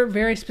remember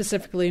very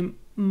specifically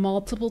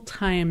multiple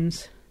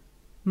times,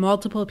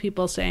 multiple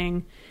people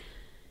saying,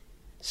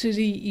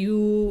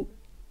 Suzie,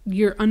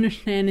 your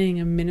understanding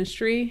of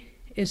ministry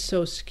is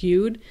so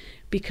skewed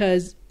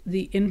because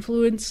the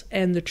influence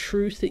and the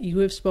truth that you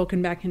have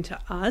spoken back into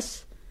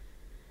us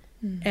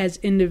as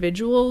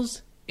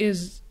individuals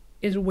is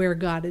where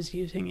God is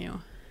using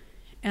you.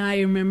 And I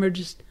remember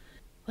just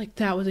like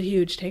that was a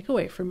huge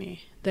takeaway for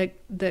me,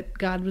 that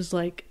God was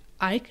like,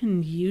 I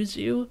can use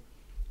you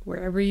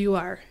wherever you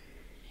are.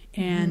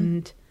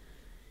 And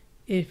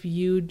if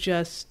you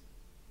just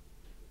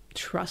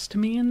trust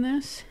me in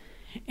this,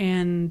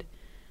 and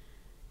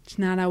it's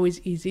not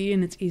always easy,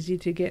 and it's easy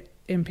to get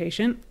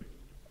impatient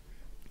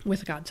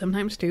with God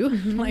sometimes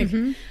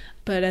too.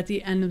 But at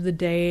the end of the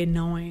day,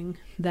 knowing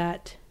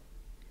that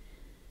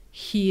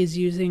he is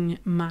using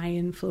my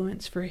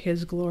influence for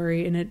his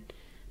glory, and it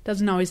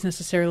doesn't always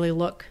necessarily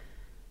look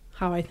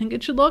how I think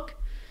it should look,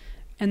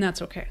 and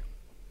that's okay.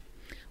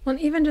 Well,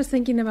 even just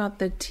thinking about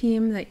the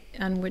team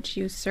on which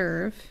you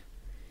serve,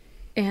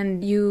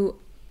 and you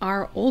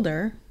are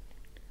older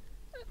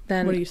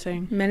than... What are you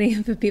saying? Many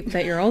of the people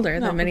that you're older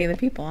than many of the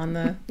people on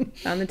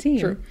the team.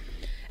 True.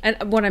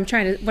 And what I'm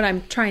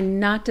trying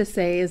not to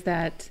say is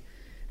that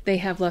they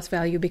have less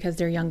value because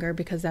they're younger,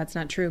 because that's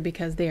not true,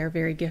 because they are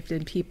very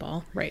gifted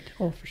people. Right.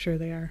 Oh, for sure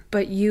they are.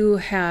 But you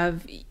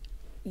have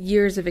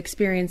years of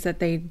experience that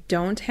they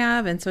don't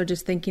have, and so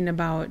just thinking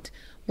about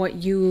what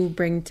you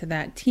bring to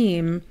that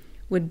team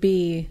would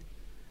be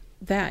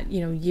that,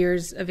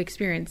 years of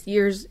experience,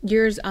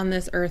 years on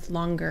this earth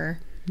longer.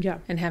 Yeah.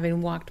 And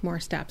having walked more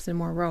steps and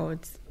more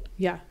roads.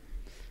 Yeah.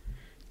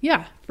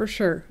 Yeah, for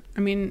sure. I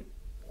mean,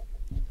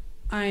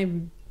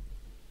 I'm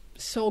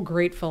so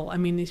grateful. I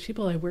mean, these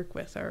people I work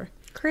with are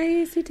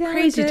crazy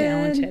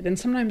talented. And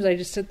sometimes I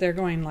just sit there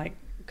going like,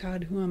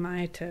 God, who am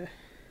I to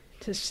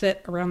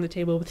sit around the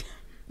table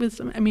with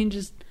some, I mean,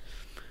 just,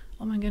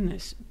 oh my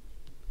goodness.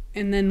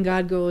 And then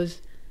God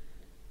goes,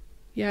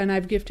 yeah, and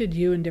I've gifted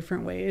you in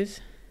different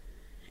ways,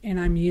 and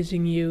I'm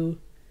using you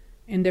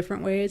in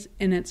different ways,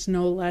 and it's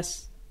no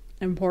less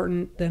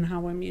important than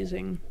how I'm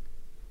using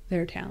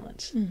their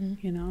talents,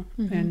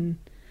 And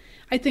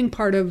I think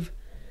part of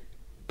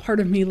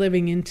me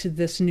living into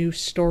this new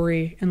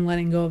story and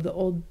letting go of the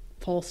old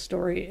false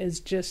story is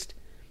just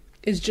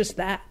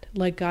that,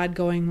 like God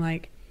going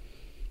like,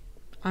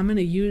 I'm going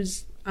to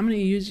use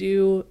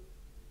you,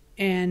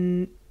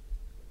 and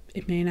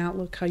it may not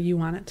look how you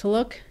want it to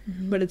look,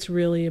 but it's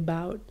really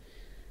about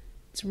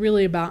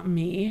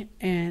me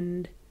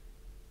and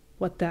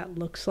what that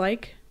looks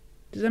like.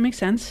 Does that make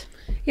sense?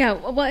 Yeah.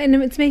 Well, and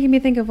it's making me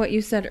think of what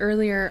you said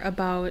earlier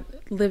about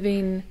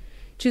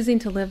choosing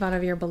to live out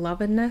of your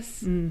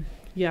belovedness.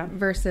 Yeah.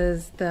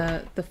 Versus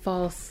the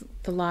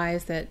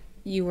lies that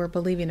you were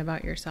believing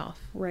about yourself.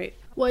 Right.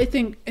 Well, I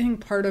think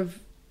part of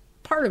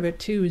it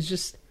too is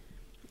just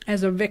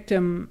as a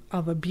victim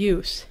of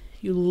abuse,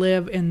 you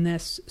live in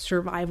this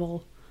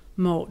survival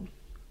mode.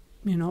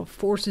 It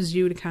forces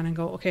you to kind of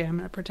go, okay, I'm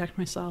going to protect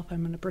myself.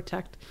 I'm going to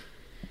protect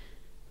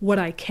what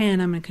I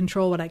can. I'm going to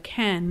control what I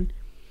can.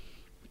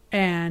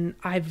 And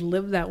I've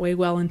lived that way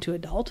well into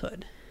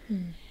adulthood.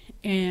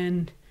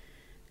 And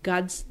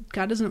God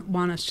doesn't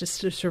want us just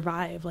to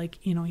survive. Like,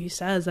 he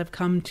says, I've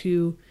come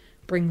to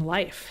bring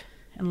life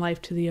and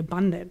life to the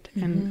abundant.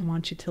 And I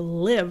want you to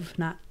live,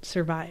 not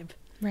survive.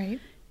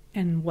 Right.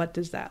 And what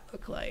does that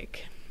look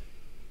like?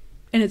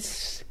 And it's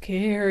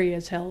scary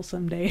as hell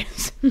some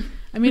days.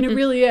 I mean, it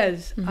really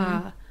is.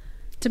 To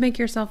make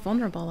yourself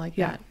vulnerable like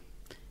that.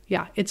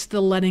 Yeah, it's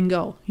the letting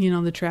go.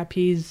 The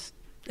trapeze.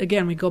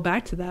 Again, we go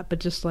back to that, but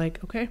just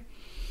like, okay,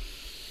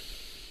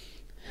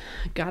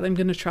 God, I'm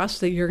going to trust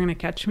that you're going to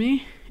catch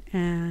me.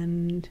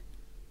 And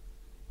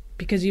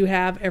because you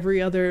have every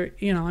other,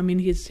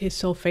 he's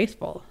so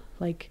faithful.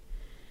 Like,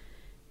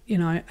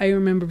 I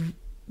remember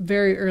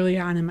very early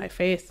on in my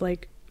faith,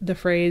 like the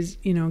phrase,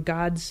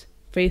 God's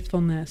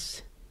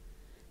faithfulness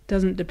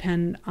doesn't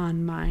depend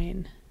on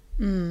mine.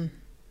 And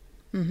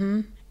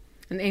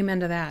amen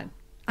to that.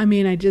 I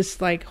mean, I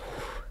just like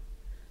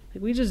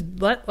we just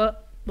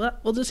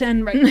we'll just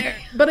end right there.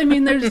 But I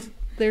mean,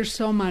 there's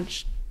so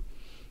much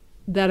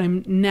that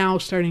I'm now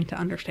starting to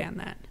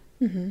understand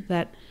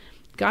that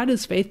God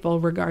is faithful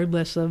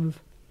regardless of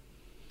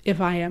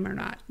if I am or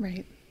not.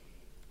 Right.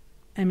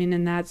 I mean,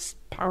 and that's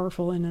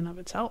powerful in and of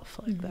itself.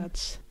 Like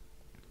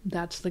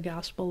that's the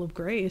gospel of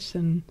grace.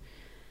 And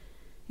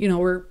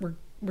we're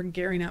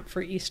gearing up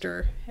for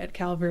Easter at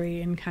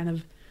Calvary, and kind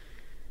of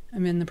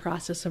I'm in the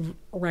process of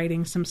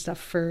writing some stuff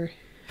for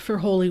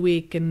Holy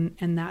Week and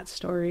that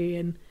story,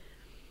 and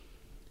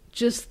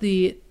just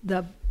the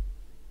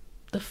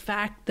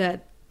fact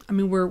that, I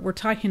mean, we're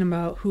talking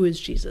about who is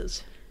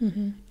Jesus,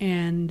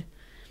 and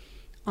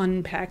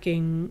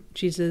unpacking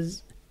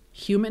Jesus'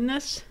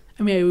 humanness.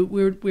 I mean,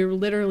 we were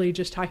literally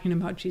just talking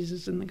about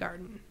Jesus in the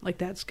garden. Like,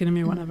 that's going to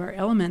be one of our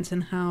elements,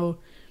 and how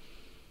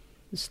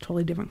it's a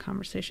totally different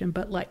conversation.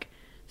 But like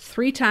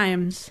 3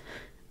 times,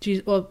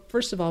 Jesus, well,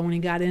 first of all, when he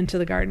got into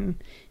the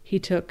garden, he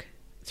took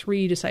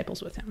 3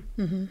 disciples with him.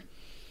 Mm-hmm.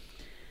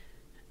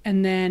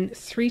 And then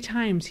 3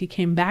 times he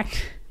came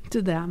back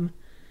to them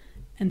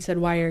and said,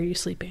 "Why are you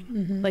sleeping?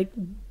 Mm-hmm. Like,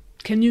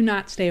 can you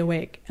not stay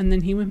awake?" And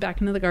then he went back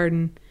into the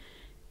garden,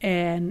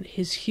 and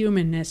his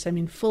humanness, I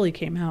mean, fully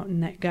came out,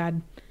 and that,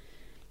 "God,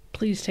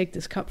 please take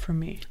this cup from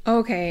me."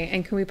 Okay,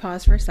 and can we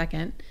pause for a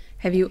second?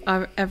 Have you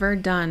ever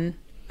done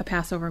a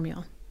Passover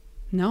meal?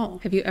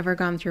 No. Have you ever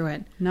gone through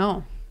it?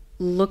 No.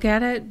 Look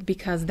at it,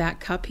 because that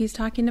cup he's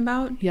talking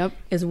about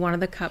is one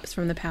of the cups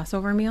from the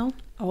Passover meal.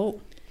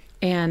 Oh.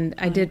 And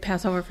I did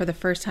Passover for the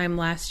first time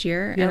last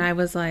year, and I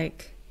was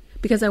like,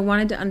 because I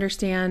wanted to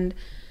understand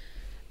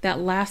that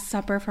Last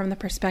Supper from the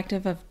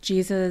perspective of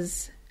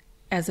Jesus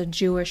as a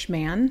Jewish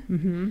man.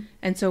 Mm-hmm.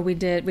 And so we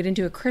didn't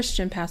do a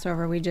Christian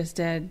Passover, we just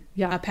did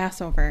a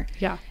Passover.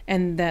 Yeah.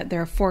 And that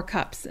there are 4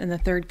 cups, and the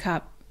third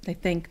cup, I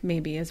think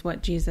maybe, is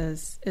what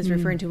Jesus is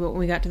referring to. But when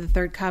we got to the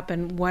third cup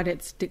and what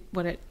it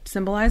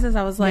symbolizes,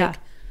 I was like,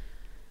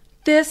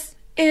 this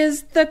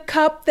is the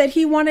cup that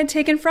he wanted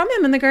taken from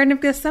him in the Garden of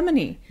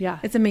Gethsemane. Yeah.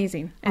 It's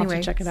amazing. Anyway, I'll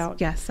have to check it out.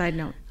 Yes, side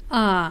note.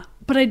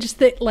 But I just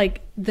think,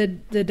 like, the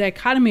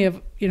dichotomy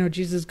of,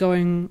 Jesus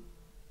going,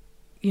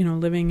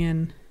 living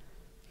in...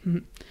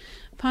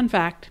 Fun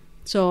fact.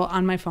 So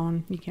on my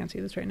phone, you can't see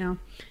this right now,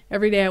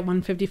 every day at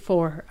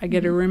 1:54, I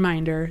get a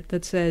reminder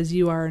that says,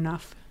 "You are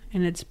enough."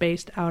 And it's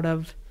based out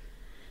of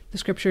the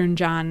scripture in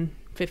John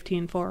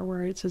 15:4,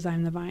 where it says,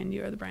 "I'm the vine,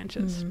 you are the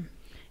branches." Mm-hmm.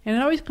 And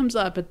it always comes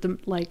up at the,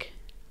 like...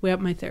 We have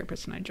my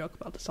therapist and I joke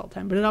about this all the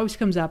time, but it always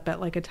comes up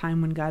at like a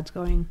time when God's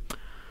going,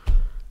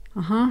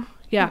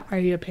 yeah, are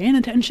you paying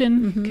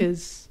attention?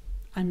 Because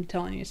I'm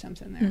telling you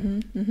something there.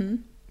 Mm-hmm, mm-hmm.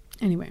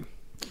 Anyway,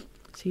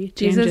 see,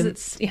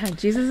 Jesus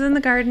is in the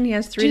garden. He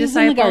has 3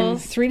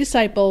 disciples. 3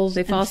 disciples.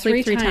 They fall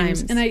asleep 3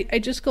 times. And I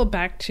just go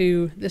back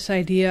to this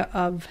idea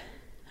of,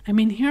 I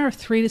mean, here are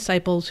 3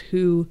 disciples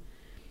who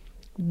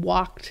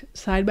walked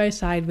side by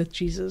side with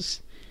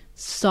Jesus,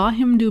 saw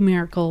him do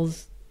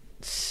miracles,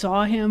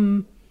 saw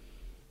him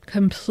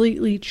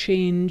completely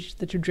change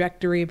the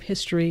trajectory of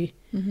history.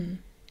 Mm-hmm.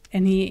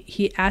 And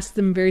he asked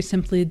them very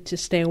simply to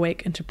stay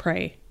awake and to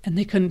pray, and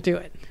they couldn't do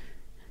it.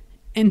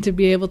 And to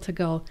be able to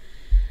go,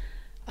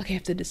 okay,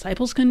 if the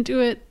disciples couldn't do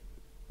it,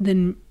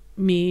 then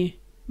me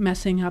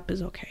messing up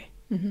is okay.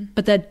 Mm-hmm.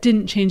 But that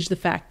didn't change the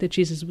fact that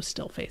Jesus was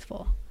still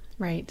faithful.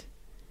 Right.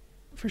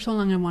 For so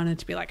long I wanted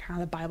to be like,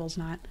 the Bible's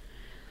not...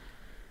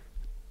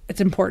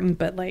 It's important,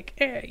 but like,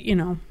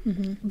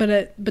 Mm-hmm.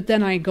 But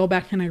then I go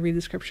back and I read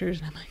the scriptures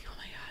and I'm like,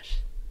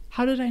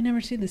 how did I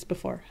never see this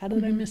before? How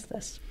did I miss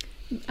this?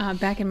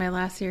 Back in my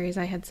last series,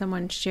 I had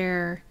someone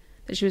share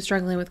that she was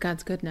struggling with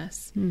God's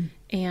goodness.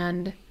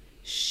 And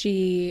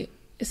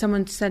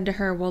someone said to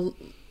her, well,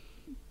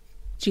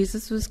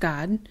 Jesus was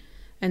God.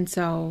 And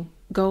so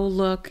go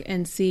look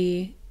and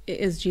see,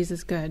 is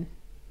Jesus good?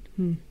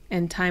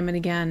 And time and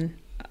again,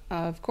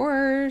 of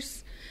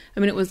course. I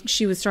mean,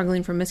 she was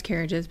struggling from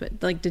miscarriages,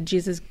 but like, did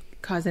Jesus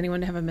cause anyone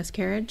to have a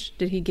miscarriage?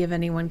 Did he give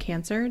anyone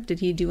cancer?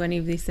 Did he do any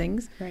of these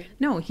things? Right.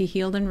 No, he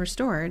healed and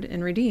restored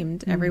and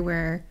redeemed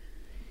everywhere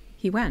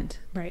he went.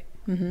 Right.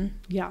 Mm-hmm.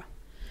 Yeah.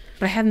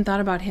 But I hadn't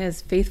thought about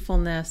his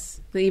faithfulness,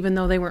 that even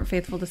though they weren't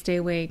faithful to stay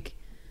awake,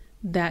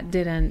 that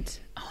didn't,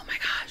 oh my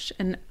gosh.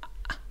 And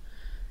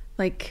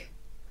like,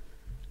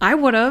 I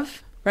would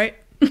have. Right.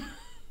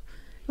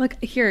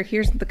 Like,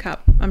 here's the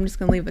cup. I'm just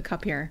going to leave the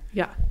cup here.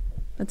 Yeah.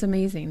 That's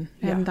amazing.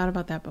 I hadn't thought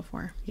about that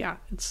before. Yeah.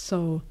 It's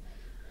so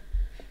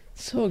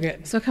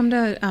good. So come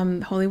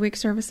to Holy Week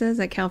services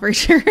at Calvary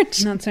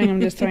Church. I'm not saying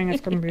I'm just saying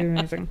it's going to be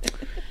amazing.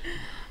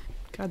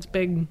 God's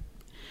big.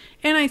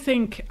 And I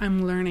think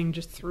I'm learning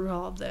just through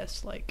all of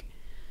this, like,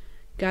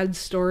 God's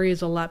story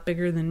is a lot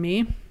bigger than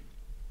me.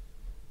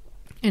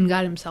 And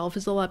God himself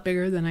is a lot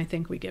bigger than I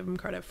think we give him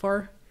credit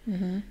for.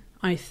 Mm-hmm.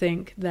 I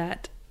think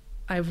that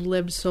I've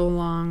lived so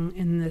long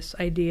in this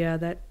idea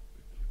that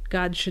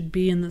God should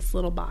be in this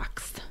little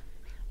box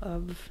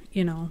of,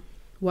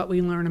 what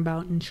we learn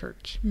about in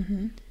church.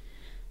 Mm-hmm.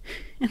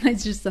 And I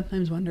just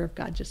sometimes wonder if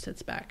God just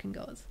sits back and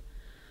goes,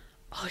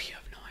 oh, you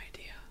have no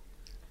idea.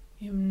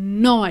 You have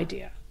no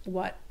idea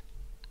what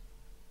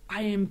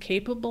I am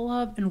capable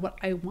of and what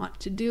I want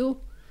to do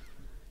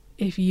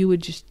if you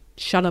would just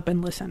shut up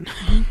and listen.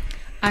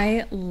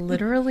 I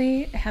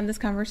literally had this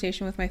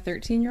conversation with my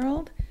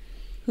 13-year-old,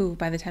 who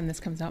by the time this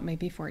comes out may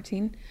be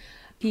 14.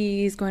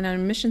 He's going on a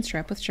mission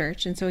trip with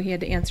church, and so he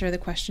had to answer the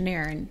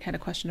questionnaire and had a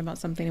question about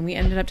something. And we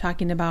ended up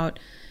talking about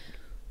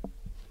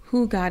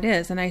who God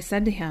is. And I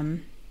said to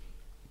him,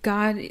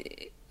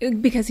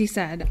 because he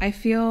said, I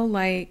feel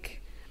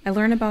like I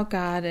learn about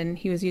God, and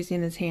he was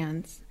using his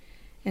hands.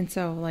 And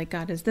so, like,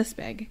 God is this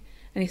big.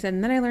 And he said,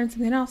 and then I learned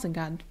something else, and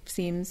God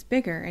seems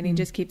bigger, and he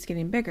just keeps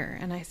getting bigger.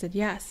 And I said,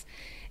 yes.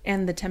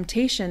 And the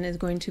temptation is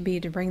going to be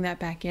to bring that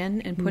back in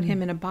and put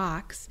him in a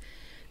box,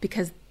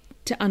 because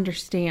to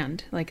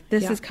understand, like,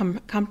 this is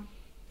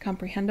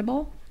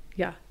comprehensible.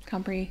 Yeah.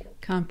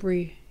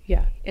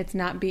 Yeah. It's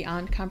not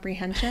beyond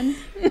comprehension.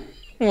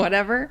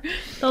 Whatever.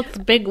 Those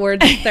big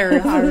words there are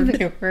hard. That's a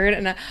big word,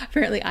 and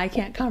apparently I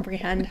can't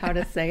comprehend how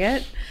to say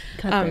it.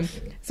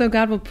 So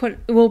God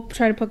we'll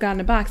try to put God in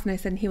a box, and I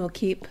said He will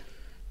keep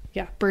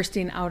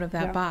bursting out of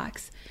that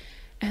box.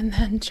 And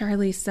then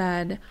Charlie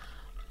said,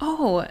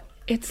 "Oh,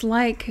 it's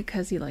like,"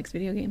 because he likes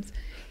video games,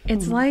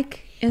 it's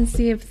like in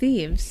Sea of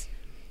Thieves.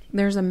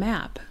 There's a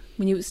map.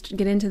 When you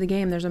get into the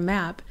game, there's a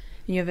map,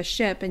 and you have a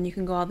ship, and you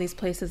can go all these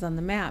places on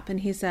the map.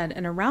 And he said,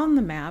 and around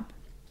the map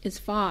is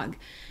fog.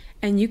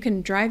 And you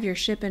can drive your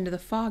ship into the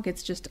fog.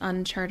 It's just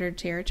uncharted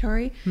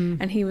territory.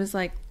 And he was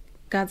like,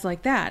 God's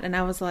like that. And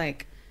I was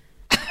like,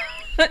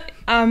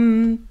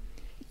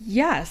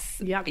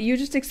 yes. Yep. You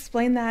just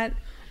explained that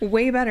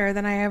way better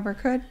than I ever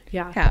could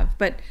have.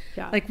 But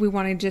like, we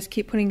want to just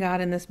keep putting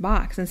God in this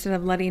box instead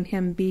of letting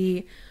Him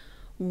be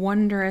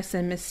wondrous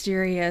and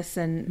mysterious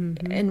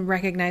and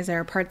recognize there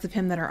are parts of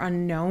Him that are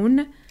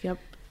unknown. Yep.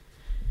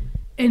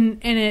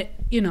 And it,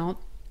 and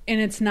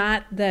it's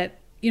not that,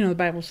 the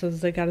Bible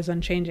says that God is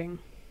unchanging,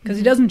 because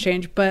He doesn't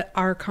change, but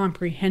our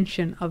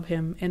comprehension of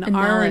Him and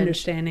our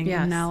understanding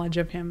and knowledge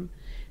of Him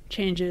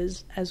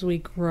changes as we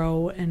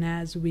grow and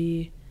as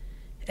we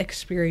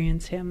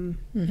experience Him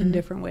in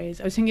different ways.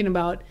 I was thinking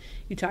about,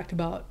 you talked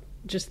about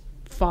just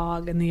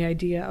fog and the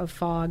idea of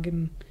fog,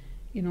 and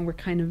we're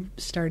kind of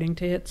starting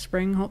to hit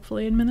spring,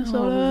 hopefully, in Minnesota.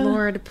 Oh,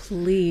 Lord,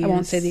 please. I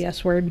won't say the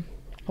S word.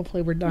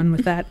 Hopefully we're done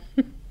with that.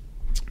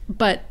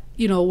 But,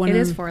 when it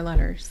is 4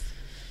 letters.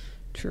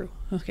 True.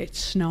 Okay,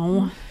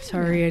 snow.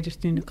 Sorry, I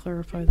just need to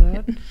clarify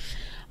that.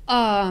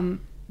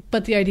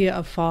 But the idea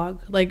of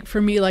fog, like,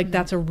 for me, like,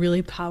 that's a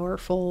really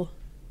powerful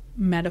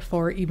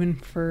metaphor, even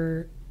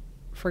for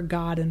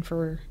God, and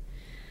for,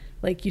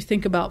 like, you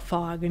think about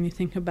fog and you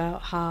think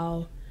about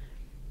how,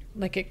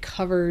 like, it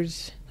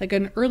covers, like,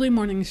 an early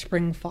morning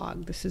spring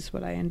fog. This is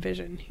what I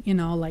envision,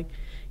 like,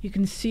 you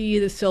can see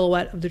the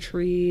silhouette of the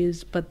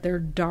trees, but they're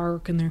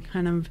dark and they're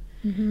kind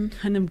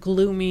of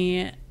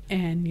gloomy,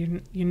 and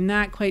you're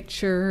not quite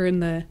sure,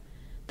 and the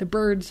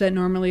birds that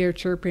normally are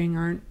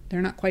chirping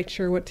they're not quite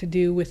sure what to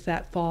do with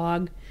that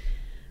fog.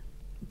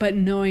 But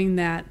knowing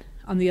that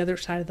on the other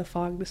side of the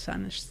fog, the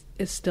sun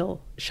is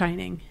still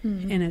shining,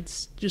 and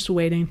it's just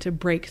waiting to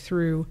break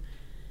through.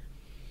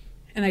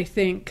 And I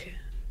think,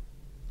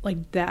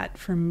 like, that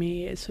for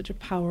me is such a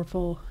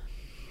powerful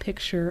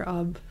picture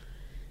of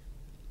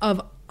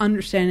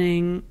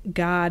understanding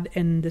God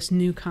and this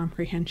new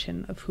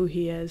comprehension of who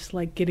He is,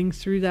 like getting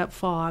through that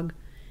fog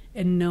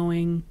and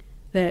knowing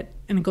that,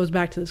 and it goes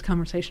back to this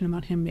conversation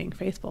about Him being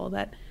faithful,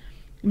 that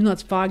even though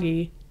it's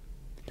foggy,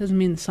 it doesn't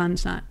mean the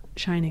sun's not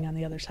shining on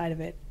the other side of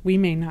it. We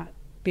may not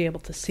be able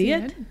to see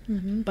it,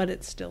 but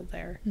it's still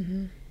there.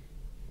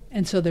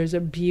 And so there's a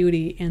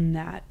beauty in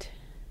that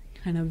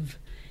kind of,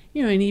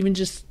 and even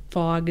just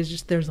fog is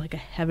just, there's like a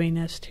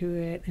heaviness to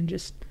it, and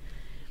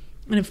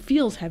it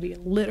feels heavy.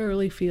 It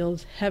literally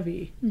feels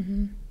heavy.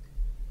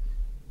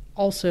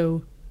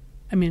 Also,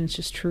 I mean, it's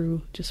just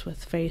true just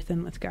with faith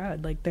and with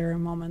God. Like, there are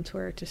moments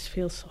where it just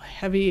feels so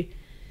heavy,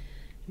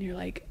 and you're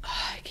like,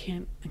 I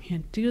can't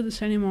do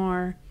this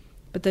anymore.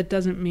 But that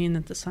doesn't mean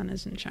that the sun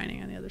isn't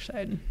shining on the other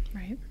side.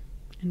 Right.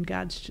 And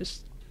God's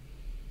just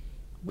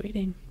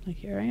waiting. Like,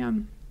 here I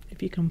am.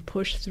 If you can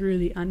push through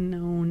the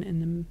unknown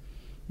and the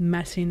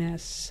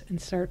messiness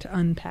and start to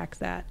unpack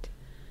that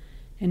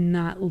and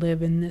not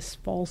live in this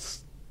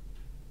false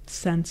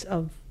sense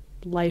of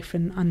life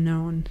and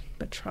unknown,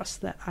 but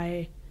trust that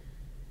I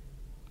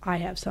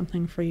have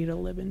something for you to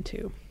live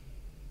into.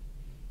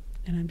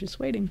 And I'm just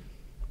waiting.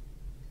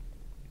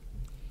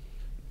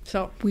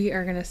 So we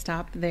are going to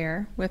stop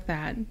there with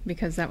that,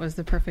 because that was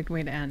the perfect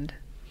way to end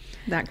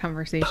that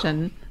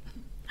conversation.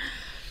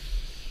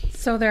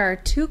 So there are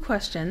 2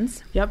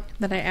 questions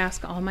that I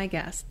ask all my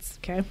guests.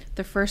 Okay.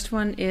 The first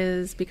one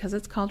is, because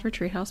it's called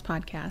Retreat House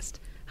Podcast,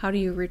 how do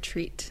you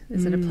retreat?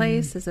 Is it a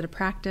place? Is it a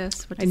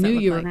practice? What does I knew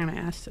you like? were going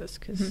to ask this,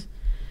 because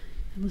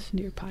I listened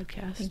to your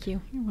podcast. Thank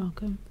you. You're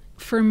welcome.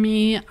 For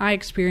me, I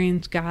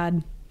experience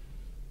God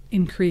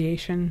in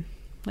creation.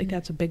 Like,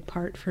 that's a big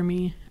part for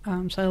me.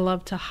 So I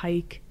love to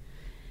hike.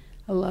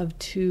 I love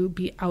to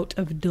be out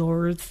of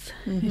doors,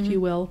 if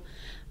you will.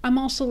 I'm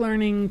also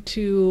learn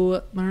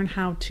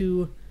how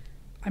to,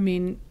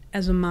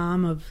 as a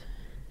mom of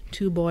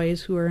 2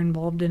 boys who are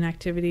involved in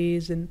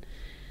activities, and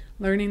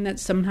learning that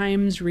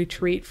sometimes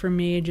retreat for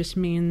me just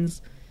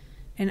means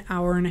an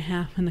hour and a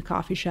half in the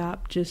coffee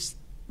shop, just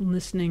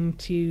listening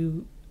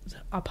to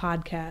a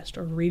podcast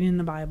or reading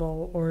the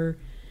Bible or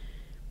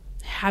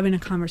having a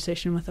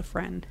conversation with a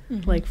friend.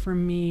 Like, for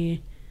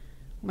me,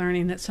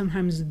 learning that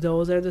sometimes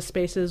those are the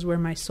spaces where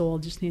my soul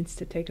just needs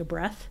to take a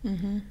breath,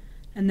 and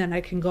then I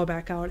can go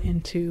back out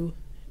into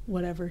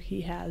whatever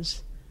He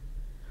has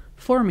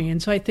for me.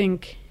 And so I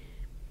think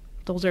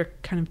those are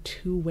kind of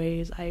 2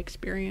 ways I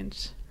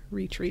experience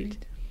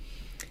retreat.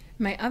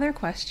 My other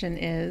question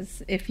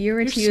is, if you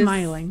were to use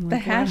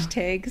the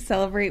hashtag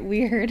Celebrate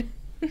Weird,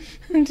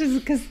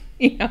 Just because,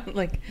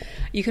 like,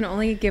 you can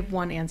only give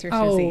one answer,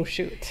 Susie. Oh,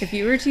 shoot. If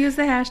you were to use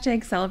the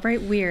hashtag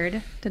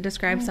 #CelebrateWeird to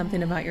describe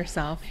something about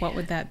yourself, what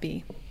would that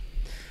be?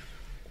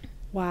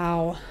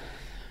 Wow.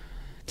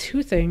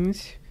 2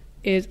 things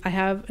is I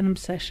have an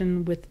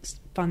obsession with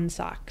fun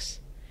socks.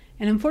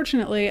 And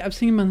unfortunately, I've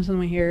seen them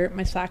on here.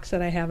 My socks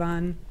that I have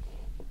on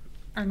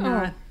are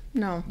not.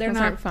 No, they're those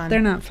not aren't fun.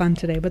 They're not fun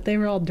today, but they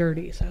were all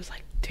dirty. So I was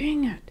like,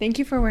 dang it. Thank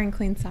you for wearing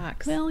clean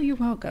socks. Well, you're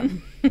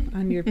welcome.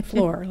 On your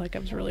floor. Like, I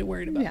was really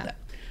worried about Yeah.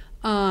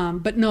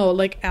 that. But no,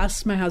 like,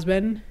 ask my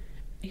husband.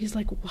 He's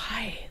like,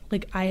 why?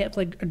 Like, I have,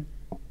 like, a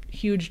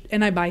huge...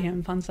 And I buy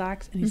him fun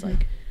socks. And he's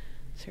like,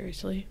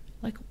 seriously?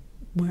 Like,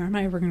 where am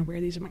I ever going to wear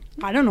these? I'm like,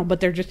 I don't know,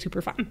 but they're just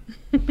super fun.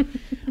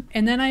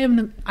 And then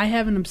I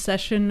have an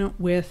obsession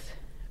with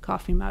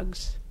coffee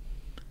mugs.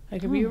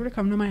 Like, if you were to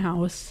come to my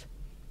house,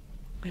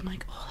 I'm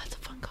like, oh, that's a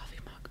fun coffee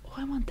mug. Oh,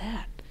 I want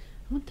that.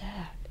 I want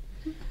that.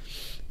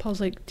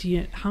 Paul's like,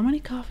 how many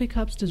coffee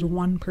cups does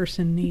one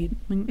person need?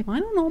 I'm like, well, I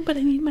don't know, but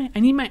I need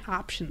my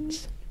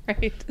options.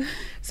 Right.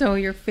 So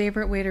your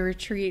favorite way to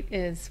retreat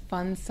is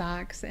fun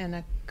socks and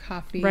a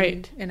coffee,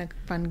 right, in a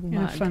fun mug. In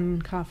a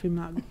fun coffee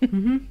mug.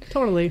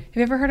 Totally. Have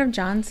you ever heard of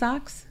John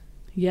socks?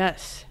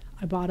 Yes.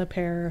 I bought a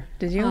pair.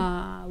 Did you?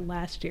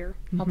 Last year.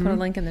 I'll put a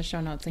link in the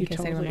show notes in case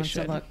totally anyone wants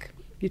should. to look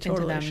You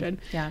totally into them. should.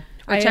 Yeah.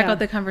 Or check out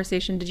the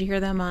conversation. Did you hear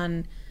them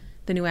on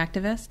The New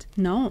Activist?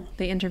 No.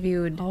 They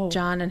interviewed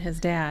John and his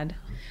dad.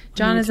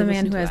 John is a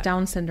man who has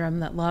Down syndrome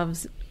that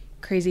loves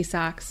crazy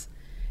socks.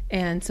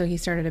 And so he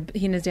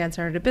and his dad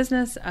started a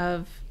business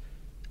of,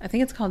 I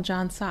think it's called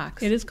John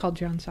Socks. It is called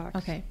John Socks.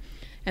 Okay.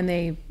 And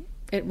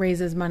it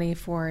raises money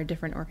for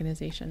different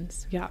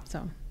organizations. Yeah.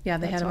 So, yeah,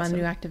 they had him on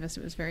New Activist.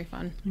 It was very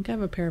fun. I think I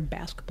have a pair of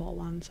basketball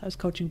ones. I was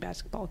coaching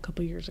basketball a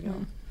couple years ago.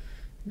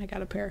 And I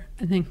got a pair.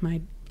 I think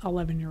my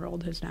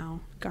 11-year-old has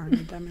now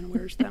garnered them and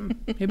wears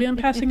them. Maybe I'm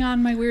passing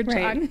on my weird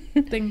sock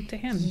thing to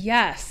him.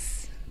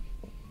 Yes.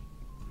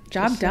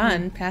 Job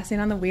done. Passing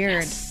on the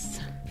weird. Yes.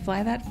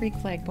 Fly that freak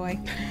flag, boy.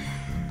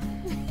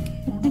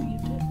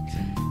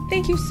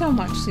 Thank you so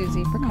much,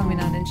 Susie, for coming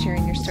on and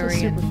sharing your story.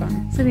 This was super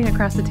fun. Sitting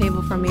across the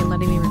table from me and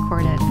letting me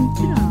record it.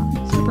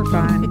 Yeah, super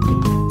fun.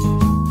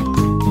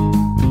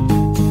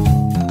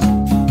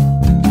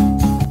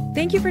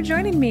 Thank you for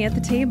joining me at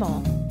the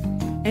table.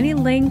 Any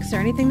links or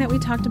anything that we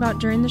talked about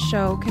during the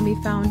show can be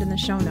found in the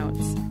show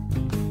notes.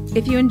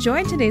 If you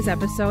enjoyed today's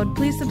episode,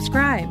 please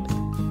subscribe.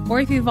 Or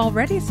if you've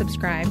already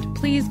subscribed,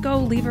 please go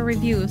leave a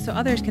review so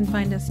others can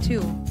find us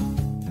too.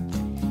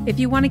 If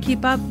you want to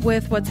keep up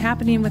with what's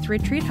happening with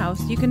Retreat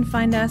House, you can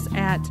find us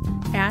at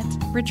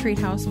Retreat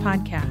House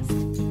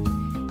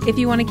Podcast. If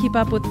you want to keep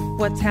up with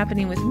what's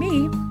happening with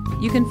me,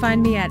 you can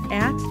find me at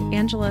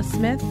Angela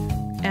Smith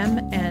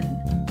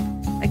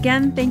MN.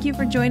 Again, thank you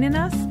for joining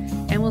us,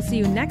 and we'll see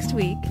you next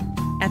week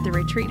at the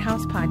Retreat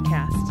House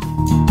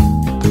Podcast.